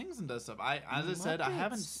where he sings and does stuff. As I said, I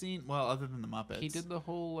haven't Muppets. seen, well, other than the Muppets. He did the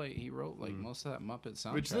whole, like, he wrote, like, most of that Muppet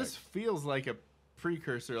soundtrack. Which this feels like a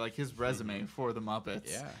precursor, like his resume for the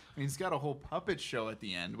Muppets. Yeah. I mean, he's got a whole puppet show at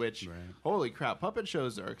the end, which, Right. holy crap, puppet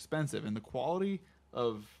shows are expensive. And the quality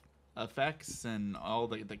of effects and all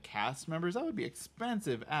the cast members, that would be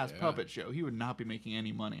expensive as Yeah. puppet show. He would not be making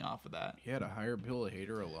any money off of that. He had to hire Bill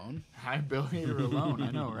Hader alone. Hi, Bill Hader alone.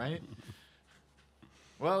 I know, right?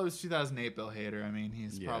 Well, it was 2008 Bill Hader. I mean,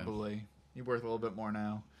 he's Yeah. he's worth a little bit more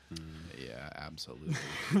now. Yeah, absolutely.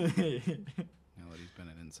 Now that he's been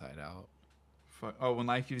an Inside Out. Oh, when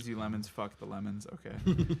life gives you lemons, fuck the lemons. Okay.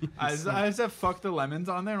 I said fuck the lemons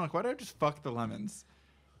on there. I'm like, why did I just fuck the lemons?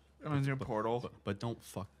 Reminds me of Portal. But don't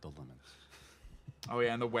fuck the lemons. Oh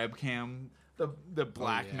yeah, and the webcam, the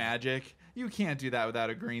black yeah. magic. You can't do that without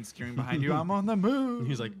a green screen behind you. I'm on the moon.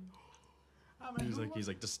 He's like, I'm in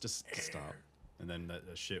the just stop. And then that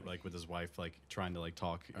shit, like with his wife, like trying to like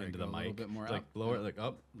talk All right, into go the a little mic, bit more like up. lower, like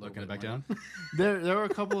up, looking bit it back more down. There were a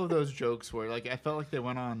couple of those jokes where like I felt like they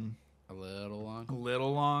went on A little long. a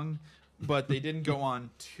little long, but they didn't go on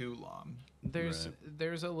too long. There's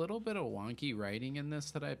a little bit of wonky writing in this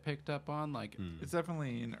that I picked up on. Like, It's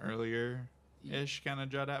definitely an earlier-ish kind of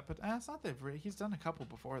Judd App, but it's not that he's done a couple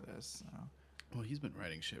before this. So. well, he's been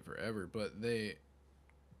writing shit forever, but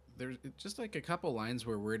there's just like a couple lines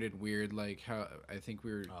were worded weird, like how I think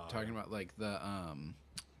we were talking about like the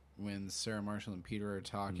when Sarah Marshall and Peter are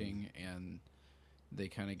talking and they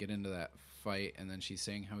kind of get into that fight, and then she's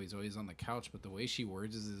saying how he's always on the couch, but the way she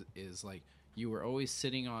words is like, you were always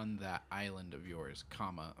sitting on that island of yours,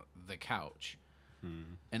 comma, the couch.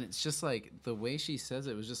 And it's just like the way she says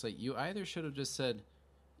it was just like, you either should have just said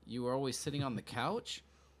you were always sitting on the couch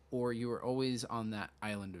or you were always on that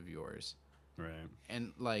island of yours. Right.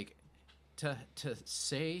 And like to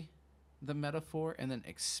say the metaphor and then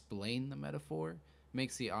explain the metaphor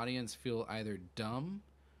makes the audience feel either dumb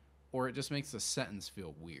or it just makes the sentence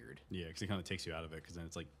feel weird. Yeah, because it kind of takes you out of it. Because then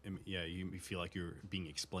it's like, yeah, you feel like you're being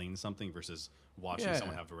explained something versus watching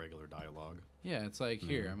someone have a regular dialogue. Yeah, it's like,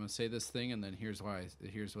 here, I'm gonna say this thing, and then here's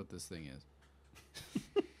what this thing is.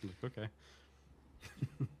 Like, okay.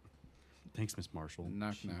 Thanks, Miss Marshall.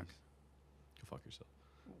 Knock Jeez. knock. Go fuck yourself.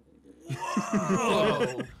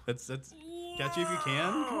 Whoa! That's catch you if you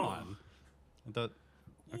can. Come on. I thought.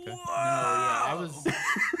 Okay. No, yeah, I was.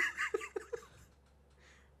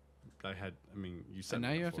 I mean, you said. So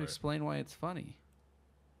now it you have to before. explain why it's funny.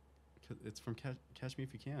 It's from Catch Me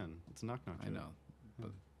If You Can. It's a knock knock. I joke. know, but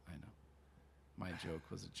I know. My joke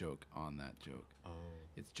was a joke on that joke. Oh.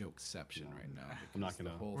 It's jokeception right now. I'm not because the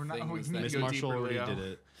gonna- whole We're not- thing we was can that Miss go Marshall deeper, already Leo. did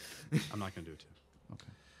it. I'm not gonna do it too.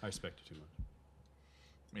 Okay. I respect you too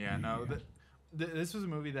much. Yeah, no. This was a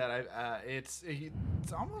movie that it's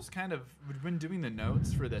almost kind of, we've been doing the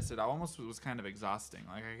notes for this. It almost was kind of exhausting.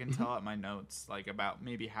 Like I can tell at my notes, like about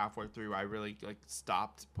maybe halfway through, I really like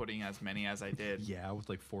stopped putting as many as I did. Yeah, with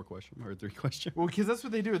like 4 questions or 3 questions. Well, because that's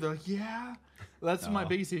what they do. They're like, yeah. That's my Oh.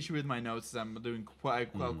 biggest issue with my notes. Is I'm doing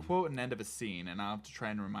quote and end of a scene, and I'll have to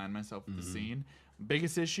try and remind myself of the scene.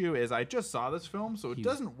 Biggest issue is I just saw this film, so it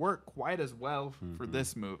doesn't work quite as well for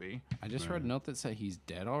this movie. I just read a note that said he's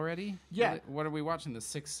dead already. Yeah. What are we watching? The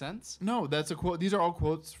Sixth Sense? No, that's a quote. These are all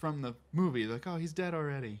quotes from the movie. Like, oh, he's dead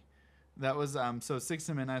already. That was so 6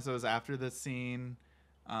 to Midnight. So it was after the scene.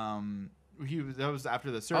 That was after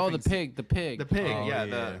the surfing. Oh, the pig. The pig. The pig. Oh, yeah.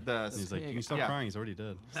 yeah. The He's like, pig. you can stop Yeah. crying. He's already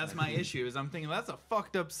dead. That's my issue. Is I'm thinking that's a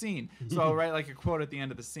fucked up scene. So I'll write like a quote at the end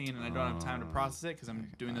of the scene, and I don't have time to process it because I'm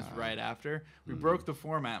doing this right after. We broke the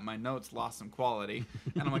format. My notes lost some quality,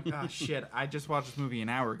 and I'm like, oh shit! I just watched this movie an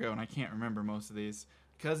hour ago, and I can't remember most of these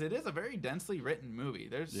because it is a very densely written movie.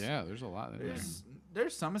 There's There's a lot in there.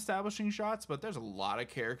 there's some establishing shots, but there's a lot of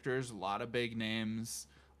characters, a lot of big names,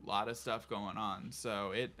 a lot of stuff going on.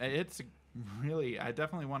 So it's really, I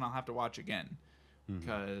definitely one I'll have to watch again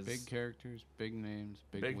because Big characters, big names,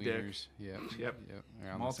 big Big dick. wieners. Yep. Yep.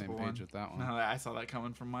 We're on multiple the same page one. with that one. No, I saw that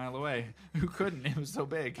coming from a mile away. Who couldn't? It was so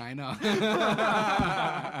big. I know.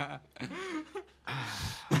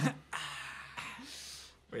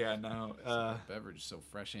 But yeah, no. Beverage so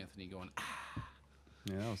fresh, Anthony going.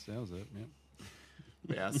 Yeah, that was it. Yeah.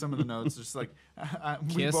 But yeah, some of the notes just like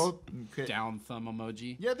we Kiss. both. Down thumb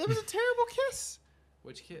emoji. Yeah, there was a terrible kiss.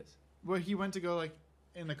 Which kiss? Where he went to go like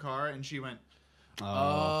in the car, and she went.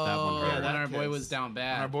 Oh, that one Yeah, hurt. then that our boy kiss. was down And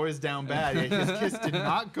bad. our boy's down bad. Yeah, his kiss did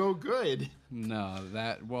not go good. No,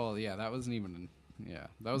 that wasn't even. Yeah,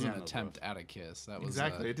 that was Yeah, an no, attempt at a kiss. That was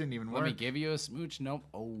Exactly, it didn't even Let me work. give you a smooch. Nope.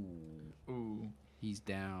 Oh. Ooh. He's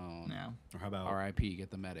down. Yeah. Or how about R.I.P.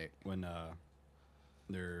 Get the medic. when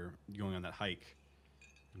they're going on that hike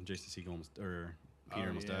and Jason Segel almost, or Peter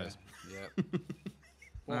almost dies? Yep.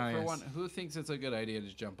 Well, for Nice. one, who thinks it's a good idea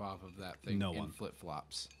to jump off of that thing No in one.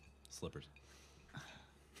 flip-flops? Slippers.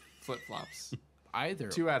 Flip flops. Either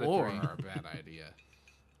 2 out of or 3. are a bad idea.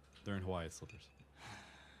 They're in Hawaii slippers.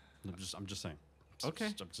 I'm just saying. Okay.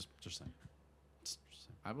 I'm just saying. Just saying.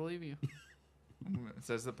 I believe you.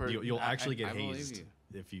 Says the person. You'll actually get I believe hazed you.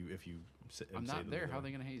 if you I'm say not there. that. How are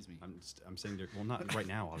they going to haze me? I'm saying they're, well, not right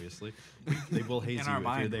now, obviously. They will haze In you our if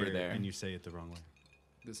mind, you're we're there there. and you say it the wrong way.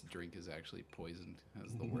 This drink is actually poisoned.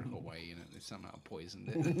 Has the word Hawaii in it. They somehow poisoned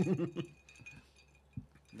it.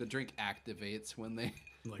 The drink activates when they.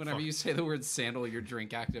 Like, whenever fuck. you say the word sandal, your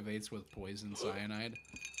drink activates with poison cyanide.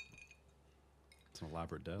 It's an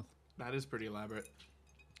elaborate death. That is pretty elaborate.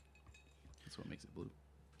 That's what makes it blue.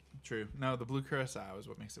 True. No, the blue curacao is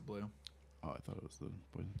what makes it blue. Oh, I thought it was the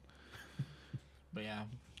poison. But yeah.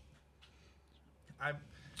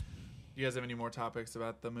 Do you guys have any more topics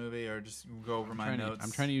about the movie, or just go over my notes?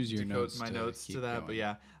 I'm trying to use your notes. My to notes keep to that, going. but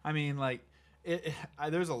yeah, I mean, like,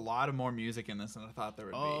 there's a lot of more music in this than I thought there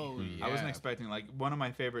would Oh, be. yeah. I wasn't expecting, like, one of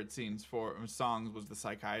my favorite songs was the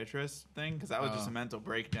psychiatrist thing, because that was just a mental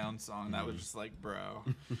breakdown song. That was just like, bro,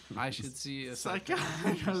 I should see a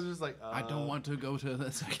psychiatrist. I was just like, I don't want to go to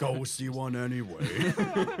the Go see one anyway.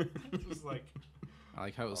 just like, I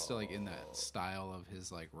like how it was still like in that style of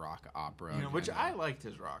his like rock opera. you know, which kinda. I liked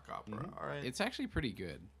his rock opera. All right, It's actually pretty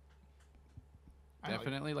good. I like-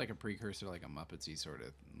 Definitely like a precursor to like a Muppetsy sort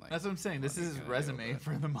of. Like, that's what I'm saying. This is his kinda resume deal, but-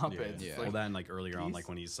 for the Muppets. Yeah. Well, then like earlier on, He's- like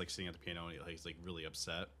when he's like sitting at the piano and he's like really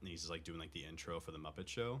upset, and he's just like doing like the intro for the Muppet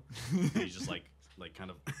Show. And he's just like kind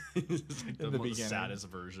of it's just, like, In the the beginning. saddest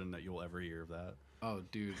version that you'll ever hear of that. Oh,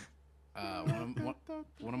 dude.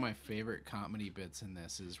 One of my favorite comedy bits in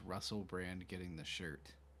this is Russell Brand getting the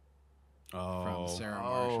shirt Oh, from Sarah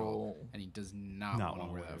Marshall, Oh. and he does not Not want to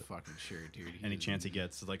wanna wear wear that it. fucking shirt, dude. any chance he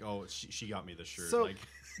gets is like, oh, she got me the shirt. So, like,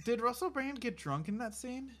 did Russell Brand get drunk in that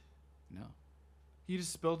scene? No. He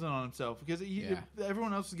just spilled it on himself because Yeah.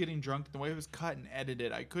 everyone else was getting drunk. The way it was cut and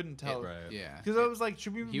edited, I couldn't tell. right. Yeah. Because I was like,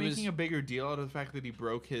 should we be He was- making a bigger deal out of the fact that he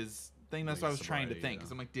broke his thing? That's Like what I was trying to sobriety, think. yeah.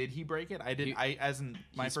 Because I'm like, did he break it? I did. He- As in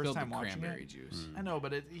my He first spilled time the watching cranberry it. juice. I know,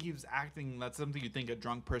 but he was acting. That's something you think a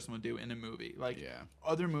drunk person would do in a movie. Like Yeah.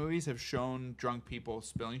 other movies have shown drunk people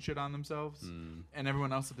spilling shit on themselves, and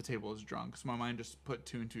everyone else at the table is drunk. So my mind just put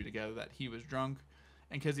 2 and 2 together that he was drunk.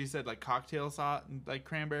 And because he said like cocktail sauce, like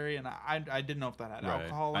cranberry, and I didn't know if that had Right.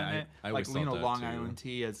 alcohol in it. I Like always thought that, Long too. Island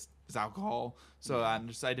tea is alcohol, so I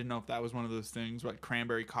didn't know if that was one of those things. But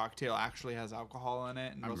cranberry cocktail actually has alcohol in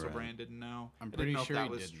it, and Russell right. Brand didn't know. I'm I didn't pretty know sure if that he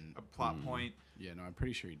was didn't. a plot point. Yeah, no, I'm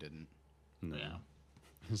pretty sure he didn't. No. Yeah.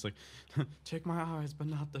 It's like, take my eyes, but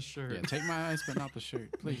not the shirt. Yeah, take my eyes, but not the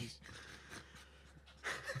shirt, please.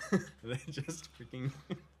 They just freaking.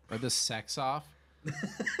 Or the sex off.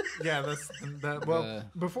 Yeah, that's that. Well, The-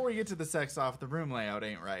 before we get to the sex off, the room layout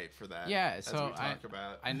ain't right for that. Yeah, as so we talk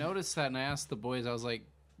about. I noticed that, and I asked the boys. I was like,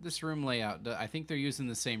 "This room layout. I think they're using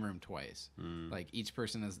the same room twice. Like each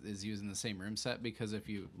person is using the same room set because if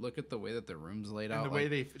you look at the way that the room's laid and out, the way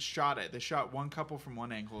like, they shot it, they shot one couple from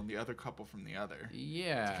one angle and the other couple from the other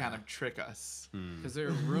yeah, to kind of trick us. because their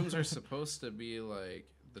rooms are supposed to be like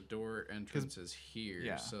the door entrance is here.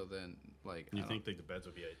 yeah. So then, like, You I think like the beds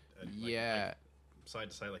would be yeah. like side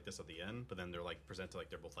to side like this at the end, but then they're like presented like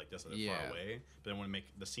they're both like this and they're Yeah. far away. But then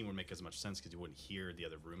the scene would make as much sense because you wouldn't hear the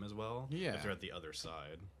other room as well. Yeah. if they're at the other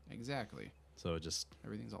side. exactly. So it just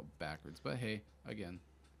Everything's all backwards. But hey, again,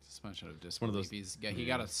 suspension of disbelief. one of those- He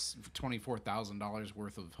got a $24,000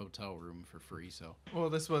 worth of hotel room for free. So Well,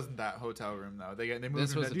 this wasn't that hotel room though. They moved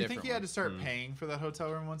This him was down. a Do you think different he had one. to start paying for that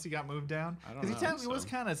hotel room once he got moved down? I don't Because know. he was So.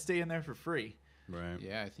 kind of staying there for free. right.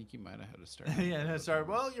 yeah, I think he might have had to start. Yeah, and it started.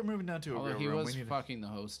 Well, you're moving down to a Although real he room. was We need to- fucking the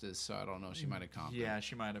hostess, so I don't know. She might have comped him. Yeah,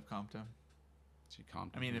 she might have comped him. She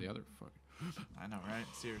comped I mean, him if- the other fucking. I know, right?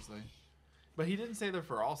 Seriously. But he didn't stay there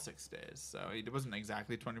for all 6 days, so it wasn't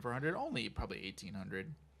exactly 2,400. Only probably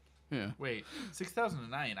 1,800. Yeah. Wait,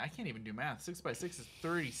 6,009. I can't even do math. 6 by 6 is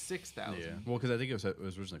 36,000. Yeah. Well, because I think it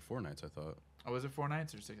was originally 4 nights. I thought. Oh, was it 4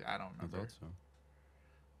 nights or 6? I don't I remember. thought so.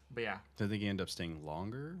 But yeah, I think he ended up staying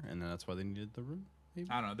longer, and then that's why they needed the room. Maybe?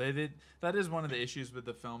 I don't know. They did. That is one of the issues with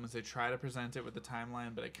the film is they try to present it with the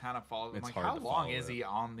timeline, but it kind of falls. I'm It's like, hard how to long follow is it. he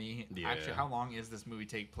on the? Actually, Yeah. how long is this movie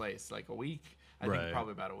take place? Like a week? I Right. think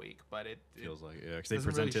probably about a week. But it Feels like because they doesn't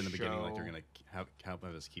present really it in the beginning like they're show- gonna help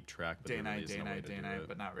us keep track, but day there night, really is day no way night, to day do night, it.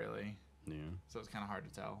 but not really. Yeah. So it's kind of hard to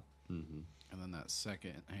tell. Mm-hmm. And then that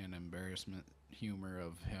second-hand embarrassment humor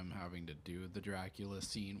of him having to do the Dracula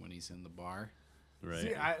scene when he's in the bar. Right.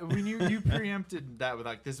 See, when you preempted that with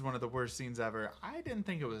like, this is one of the worst scenes ever, I didn't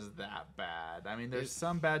think it was that bad. I mean, there's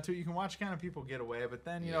some bad too. You can watch kind of people get away, but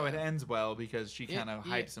then you know it ends well because she kind of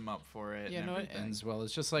hypes him up for it. Yeah, and no, it everything. ends well.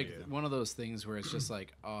 It's just like one of those things where it's just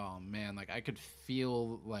like, oh man, like I could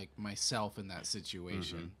feel like myself in that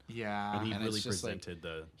situation. Yeah, And he And really it's just like- presented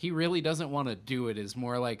the. He really doesn't want to do it. Is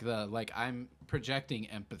more like I'm projecting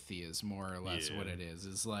empathy is more or less Yeah. what it is.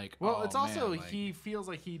 It's like, well, oh, it's also man, like, he feels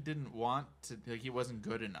like he didn't want to, like he wasn't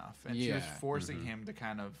good enough, and she was Yeah. forcing him to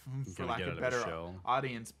kind of, for Gotta lack get of out of better his shell.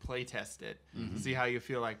 audience, play test it, see how you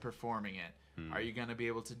feel like performing it. Are you gonna be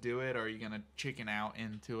able to do it, or are you gonna chicken out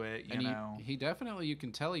into it? You and know. he definitely, you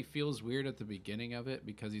can tell he feels weird at the beginning of it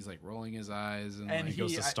because he's like rolling his eyes and, And like, He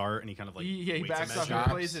goes to start and he kind of like he waits a backs off measure.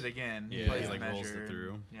 and plays it again. Yeah, plays he, the like, rolls it measure,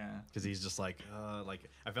 through. Yeah. Because he's just like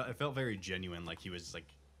I felt very genuine. Like he was like,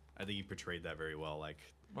 I think he portrayed that very well. Like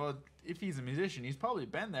Well, if he's a musician, he's probably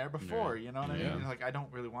been there before. Yeah. You know what I Yeah. mean? Like, I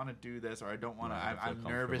don't really want to do this, or I don't want to. No, I don't I'm feel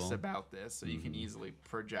nervous comfortable. about this. So you can easily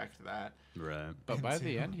project that. right. but by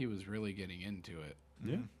the into- end he was really getting into it.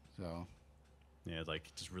 Yeah. So Yeah, like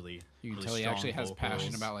just really. you can really tell he strong actually has passion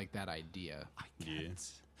vocals. about like that idea. Yeah.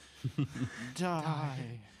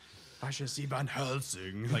 Die. I should see Van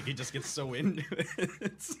Helsing. Like he just gets so into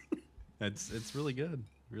it. It's really good.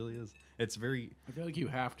 It really is. It's very I feel like you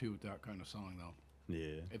have to with that kind of song though.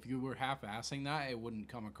 yeah. If you were half-assing that, it wouldn't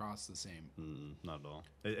come across the same. Not at all.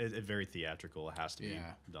 It very theatrical. It has to be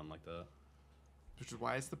Yeah. done like that. Which is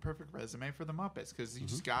why it's the perfect resume for the Muppets, because you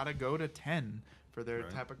just gotta go to 10 for their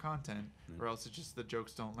Right. type of content, or else it's just the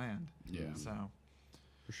jokes don't land. Yeah. So,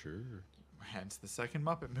 For sure. hence the second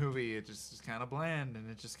Muppet movie. It just is kind of bland, and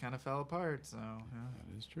it just kind of fell apart. So,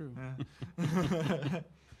 That is true. yeah.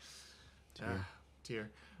 Tear.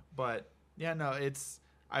 Tear. But yeah, no, it's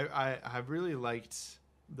I really liked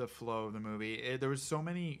the flow of the movie. There was so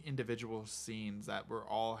many individual scenes that were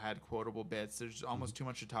all had quotable bits. There's almost too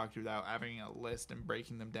much to talk to without having a list and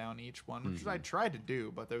breaking them down each one, which I tried to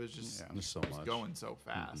do, but there was just Yeah. There's so it was much. going so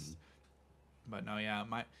fast. But no, yeah,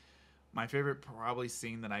 my favorite probably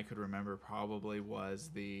scene that I could remember probably was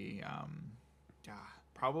the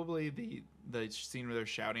probably the scene where they're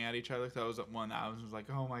shouting at each other. That was one that I was like,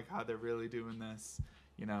 oh my god, they're really doing this.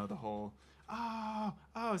 You know, the whole oh,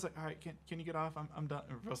 it's like, all right, can you get off? I'm done.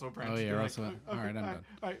 Russell Brand. Oh, yeah, you're Russell, Like, all right, I'm done.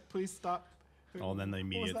 All right, please stop. Oh, and then the What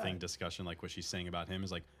was immediate that? thing discussion, like what she's saying about him,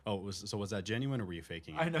 is like, oh, was that genuine or were you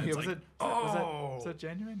faking it? I know. And Yeah, it's was like, that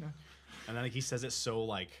genuine? No. And then like, he says it so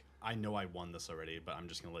like, I know I won this already, but I'm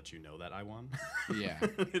just gonna let you know that I won. Yeah.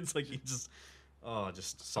 It's like he just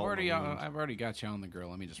salt in the wound. I've already got you on the grill.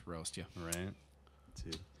 Let me just roast you. Right,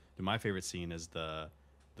 dude. My favorite scene is the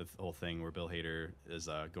whole thing where Bill Hader is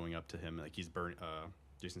going up to him, like he's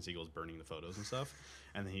Jason Segel's burning the photos and stuff,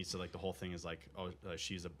 and then he's like the whole thing is like, oh,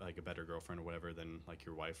 she's a better girlfriend or whatever than like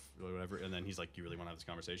your wife or whatever, and then he's like, you really want to have this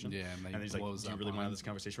conversation? Yeah, and then and he he's like, blows do you up really on want to have him. this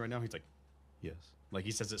conversation right now? He's like, yes. Like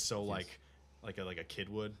he says it so like a kid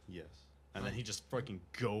would. Yes. And then he just fucking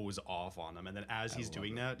goes off on them. And then as he's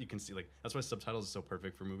doing that, you can see like that's why subtitles is so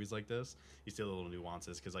perfect for movies like this. You see the little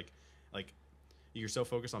nuances because like you're so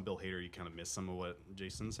focused on Bill Hader, you kind of miss some of what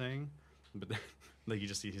Jason's saying. But then, like you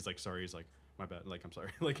just see he's like sorry. He's like my bad. Like I'm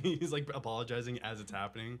sorry. Like he's like apologizing as it's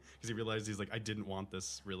happening because he realizes he's like I didn't want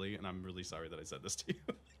this really, and I'm really sorry that I said this to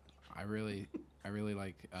you. I really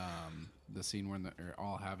like the scene when they're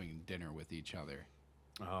all having dinner with each other.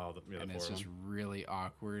 Oh, And the it's four of just them. really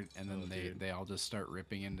awkward, and then dude. they all just start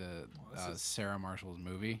ripping into Sarah Marshall's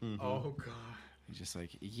movie. Oh god. He's just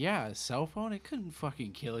like, yeah, a cell phone, it couldn't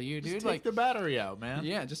fucking kill you, dude. Just Like, take the battery out, man.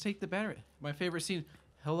 yeah, just take the battery. My favorite scene.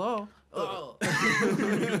 Hello. Oh.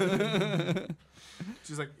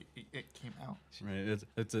 She's like, it came out. Right.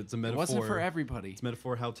 It's a It metaphor. wasn't for everybody. It's a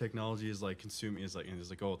metaphor how technology is like consuming is like and it's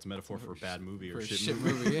like oh it's a metaphor for a bad movie For or a shit, shit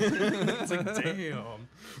movie. movie. It's like damn.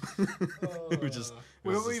 It was just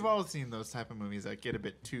Well, we've all seen those type of movies that get a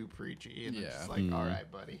bit too preachy, and it's Yeah. just like, all right,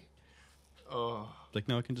 buddy. Oh, like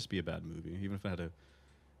no, it can just be a bad movie, even if it had a.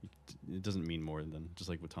 It doesn't mean more than just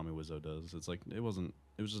like what Tommy Wiseau does. It's like it was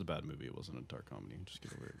just a bad movie. It wasn't a dark comedy. Just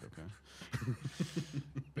get over it, okay?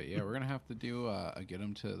 But yeah, we're gonna have to do a get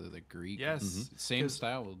him to the Greek. yes. Same 'Cause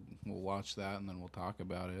style. We'll watch that and then we'll talk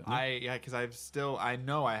about it. because I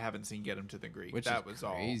know I haven't seen Get Him to the Greek. Which that is was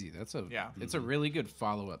crazy. That's a Yeah. It's a really good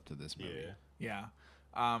follow up to this movie. Yeah.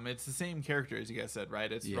 all. Yeah. It's the same character as you guys said,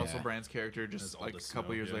 right? It's Yeah. Russell Brand's character, just As like a Aldous couple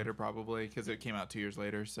Snow, years yeah. later, probably, because it came out 2 years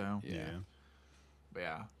later. So, Yeah. but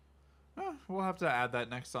yeah. We'll have to add that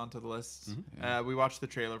next onto the list. Yeah. We watched the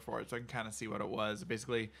trailer for it, so I can kind of see what it was.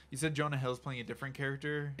 Basically, you said Jonah Hill's playing a different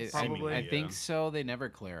character. Probably, I Yeah. think so. They never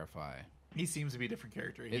clarify. he seems to be a different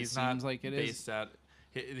character. It He's seems not like it is. based at.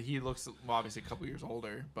 He looks obviously a couple years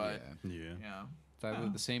older, but Yeah. It's either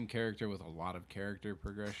the same character with a lot of character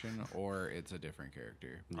progression, or it's a different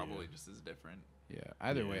character. Probably just as different. Yeah.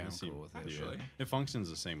 Either way, I'm cool with it. Actually. It functions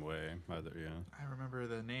the same way. Either, I remember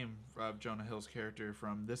the name of Jonah Hill's character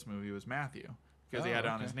from this movie was Matthew because he had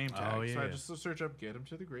it on his name tag. Oh, yeah. So I just search up "Get Him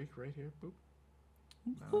to the Greek" right here. Boop.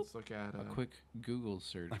 Now let's look at A quick Google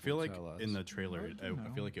search. I feel will like tell us. in the trailer, What do you I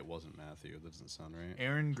know? feel like it wasn't Matthew. That doesn't sound right.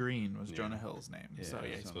 Aaron Green was Yeah. Jonah Hill's name. Yeah, So yeah, so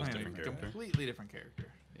he's it's playing a different character. completely different character.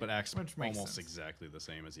 But acts Which makes almost sense. exactly the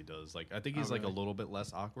same as he does. Like I think he's like a really? little bit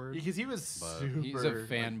less awkward. Because he was But- super. He's a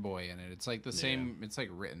fanboy in it. It's like the Yeah. same. It's like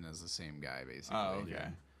written as the same guy, basically. Oh, okay. Yeah.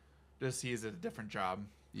 Just he's a different job.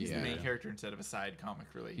 He's the main Yeah. character instead of a side comic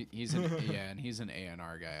relief. He's an and he's an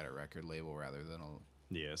A&R guy at a record label rather than a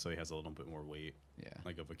Yeah, so he has a little bit more weight,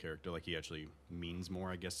 like of a character. Like he actually means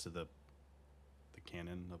more, I guess, to the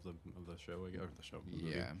canon of the show. Or the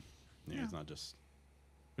movie. Yeah. Yeah, it's not just,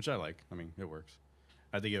 which I like. I mean, it works.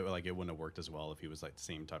 I think it wouldn't have worked as well if he was like the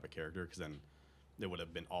same type of character, because then it would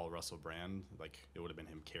have been all Russell Brand. Like it would have been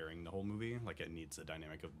him carrying the whole movie. Like it needs the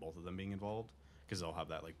dynamic of both of them being involved, because they'll have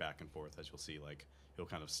that like back and forth, as you'll see. Like he'll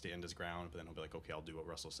kind of stand his ground, but then he'll be like, okay, I'll do what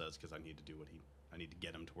Russell says because I need to do I need to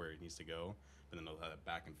get him to where he needs to go. But then they'll have that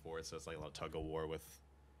back and forth, so it's like a lot of tug of war with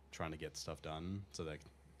trying to get stuff done. So that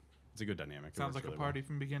it's a good dynamic. Sounds like a party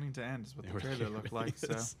from beginning to end is what the trailer looked like.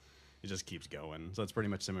 So it just keeps going. So it's pretty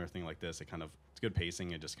much similar thing like this. It's good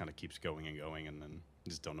pacing. It just kind of keeps going and going, and then you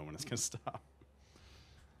just don't know when it's gonna stop.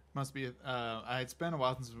 must be. It's been a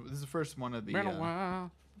while since this is the first one of the. Been a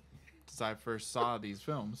while. Since I first saw these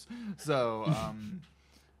films, so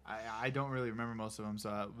I don't really remember most of them.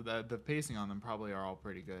 So the pacing on them probably are all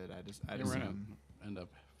pretty good. I just End up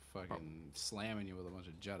fucking slamming you with a bunch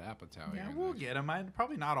of Judd Apatow. Yeah, here we'll next. get them.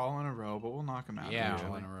 Probably not all in a row, but we'll knock them out. Yeah,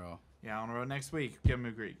 eventually. all in a row. Yeah, on a row next week. Give them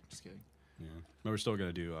a Greek. Just kidding. Yeah, but we're still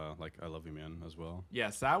gonna do like "I Love You, Man" as well.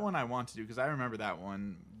 Yes, that one I want to do because I remember that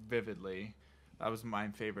one vividly. That was my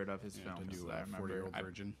favorite of his films. To do I a remember. 40-Year-Old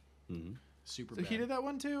Virgin. Mm-hmm. Super So bad. he did that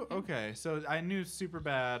one too. Okay, so I knew Super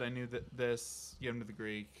Bad. I knew that this Get Him to the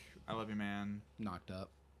Greek. I Love You, Man. Knocked Up.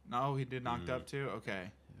 No, he did Knocked Up too. Okay,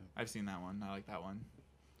 I've seen that one. I like that one.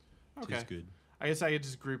 Okay, It's good. I guess I could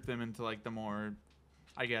just group them into like the more,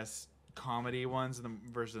 I guess, comedy ones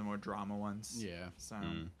versus the more drama ones. Yeah. So,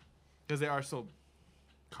 because they are still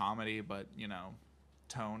comedy, but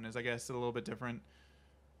tone is, I guess, a little bit different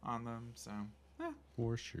on them. So,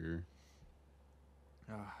 For sure.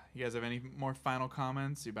 you guys have any more final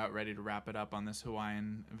comments? You about ready to wrap it up on this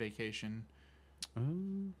Hawaiian vacation?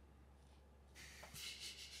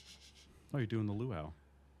 Oh, you're doing the luau.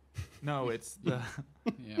 No, it's the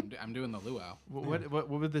Yeah, I'm doing the luau. what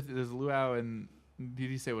would there's luau and did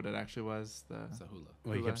you say what it actually was? It's a hula.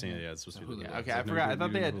 Well, you Hula, kept saying yeah. it's supposed to be Hula. the Yeah, luau. okay, So I I've forgot.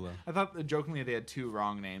 never- I thought jokingly they had two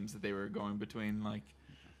wrong names that they were going between. Like,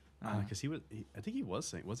 Because I think he was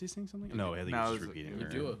saying. Was he saying something? No, I think No, he it was was just repeating. You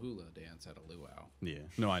her. do a hula dance at a luau. Yeah.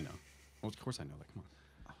 No, I know. Well, of course I know. Like, come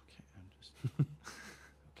on. Okay, I'm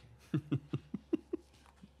just.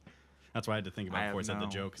 That's why I had to think about I it before I have said the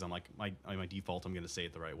no- joke, because I'm like, my default, I'm going to say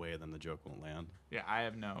it the right way, then the joke won't land. yeah, I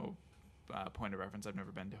have no point of reference. I've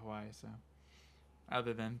never been to Hawaii, so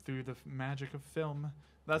other than through the magic of film.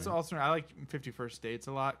 That's Right. also I like 51st Dates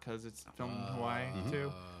a lot because it's filmed in Hawaii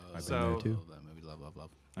too. I've been So- there too. Love that movie. Love.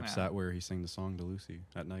 I've Yeah. sat where he sang the song to Lucy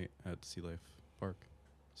at night at Sea Life Park.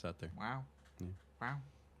 Sat there. Wow, Yeah. wow.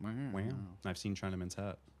 Wow. I've seen Chinaman's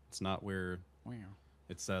hat. It's not where. Wow.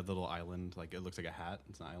 It's a little island. Like, it looks like a hat.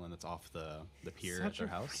 It's an island that's off the pier Such at their a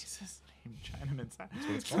house. racist name, Chinaman's hat. That's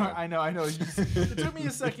what it's Sorry, called. I know. It took me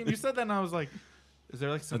a second. You said that, and I was like, "Is there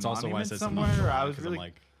like some That's also why I monument said somewhere?" somewhere. Or I was Because really I'm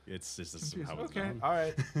like, it's just this is confused. how it's Okay, done. all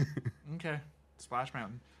right, okay. Splash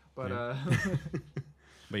Mountain, but Yeah.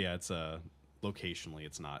 But yeah, it's locationally,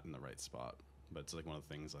 it's not in the right spot. But it's like one of the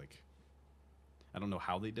things, like, I don't know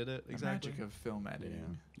how they did it the exactly. magic of film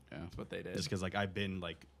editing. Yeah. That's what they did. Just because, like, I've been,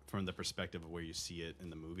 like, from the perspective of where you see it in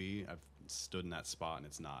the movie, I've stood in that spot and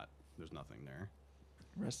it's not, there's nothing there.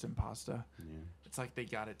 Rest in pasta. Yeah. It's like they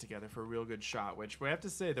got it together for a real good shot, which we have to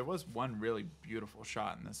say there was one really beautiful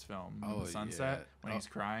shot in this film. Oh, The sunset yeah. when he's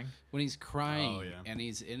crying. When he's crying Oh, yeah. and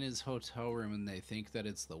he's in his hotel room and they think that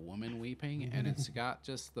it's the woman weeping and it's got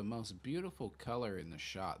just the most beautiful color in the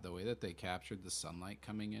shot, the way that they captured the sunlight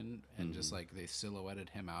coming in and just like they silhouetted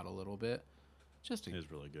him out a little bit. Just It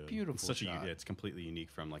is really good. beautiful It's such shot. it's completely unique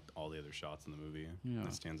from, like, all the other shots in the movie. Yeah.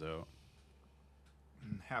 That stands out.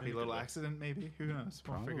 Happy Maybe little good. accident, maybe. Who knows?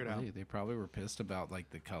 We'll figure it out. They probably were pissed about like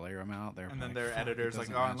the color amount. They're And then like, their "Fuck, it editor's like,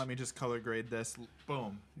 doesn't "Oh, match." let me just color grade this."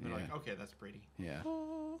 Boom. And they're Yeah. like, "Okay, that's pretty." Yeah.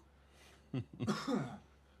 Yeah.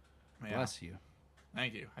 Bless you.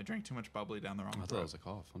 Thank you. I drank too much bubbly down the wrong I thought it throat. was a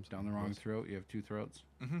cough. I'm sorry. Down the wrong throat. You have 2 throats.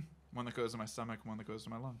 Mm-hmm. One that goes to my stomach, one that goes to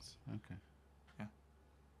my lungs. Okay.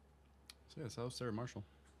 So yeah, so that was Sarah Marshall.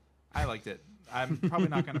 I liked it. I'm probably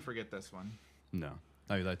not going to forget this one. No,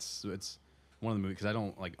 I mean, it's one of the movies because I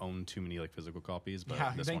don't like own too many like physical copies. But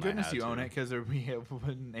Yeah, this thank one I goodness had you own to. it because we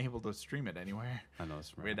wasn't able to stream it anywhere. I know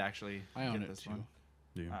it's right. We'd actually I own get it this too. one.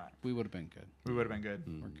 Yeah. We would have been good. We would have been good.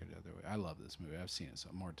 Mm. We're good either way. I love this movie. I've seen it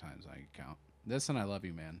some more times than I can count. This and I Love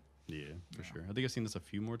You, Man. Yeah, for Yeah. sure. I think I've seen this a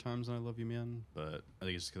few more times than I Love You, Man, but I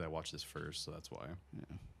think it's just because I watched this first, so that's why.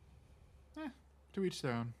 Yeah. To each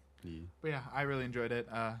their own. Yeah. But yeah, I really enjoyed it.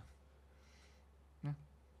 Yeah.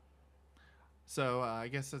 So I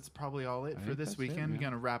guess that's probably all it I for think this that's it, weekend. yeah.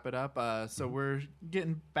 Gonna wrap it up. So we're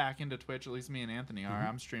getting back into Twitch. At least me and Anthony are. Mhm.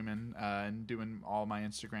 I'm streaming and doing all my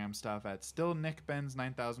Instagram stuff at still Nick Benz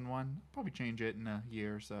 9001. Probably change it in a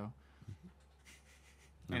year or so.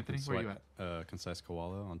 Anthony, where you at? Concise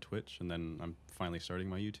Koala on Twitch, and then I'm finally starting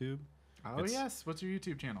my YouTube. Oh It's- yes. What's your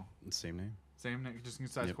YouTube channel? Same name. Same name, just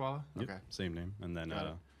Concise Yep. Koala. Yep, Okay. same name. And then Got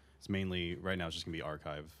it. it's mainly right now it's just gonna be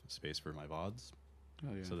archive space for my VODs.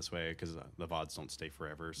 Oh, yeah. So this way, because the VODs don't stay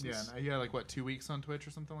forever. Yeah. Since And you got like what 2 weeks on Twitch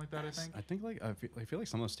or something like that. I think. I think like I feel like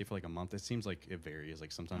some of them stay for like a month. It seems like it varies.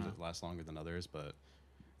 Like sometimes Uh-huh. it lasts longer than others, but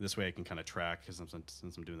this way I can kind of track because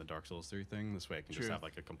since I'm doing the Dark Souls 3 thing, this way I can True. just have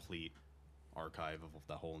like a complete archive of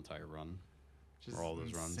the whole entire run. Just or all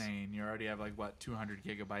those runs. insane. You already have like what 200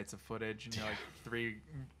 gigabytes of footage, and you're like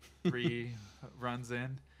three runs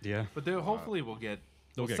in. Yeah. But hopefully we'll get.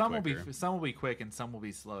 They'll get some quicker. will be some will be quick and some will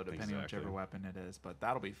be slow depending on Exactly. whichever weapon it is. But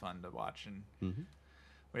that'll be fun to watch. And Mm-hmm.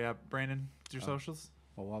 well, yeah, Brandon, your socials.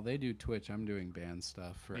 Well, while they do Twitch, I'm doing band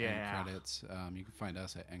stuff for Yeah. End Credits. You can find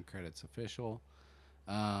us at End Credits Official.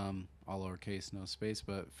 All lowercase, no space.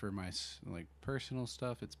 But for my like personal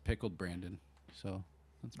stuff, it's Pickled Brandon. So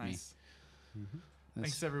that's Nice. me. Mm-hmm.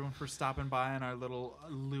 Thanks everyone for stopping by on our little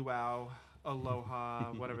luau,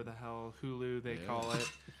 aloha, whatever the hell Hulu they Yeah. call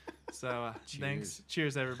it. So thanks. Cheers.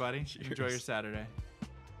 Cheers everybody. Cheers. Enjoy your Saturday.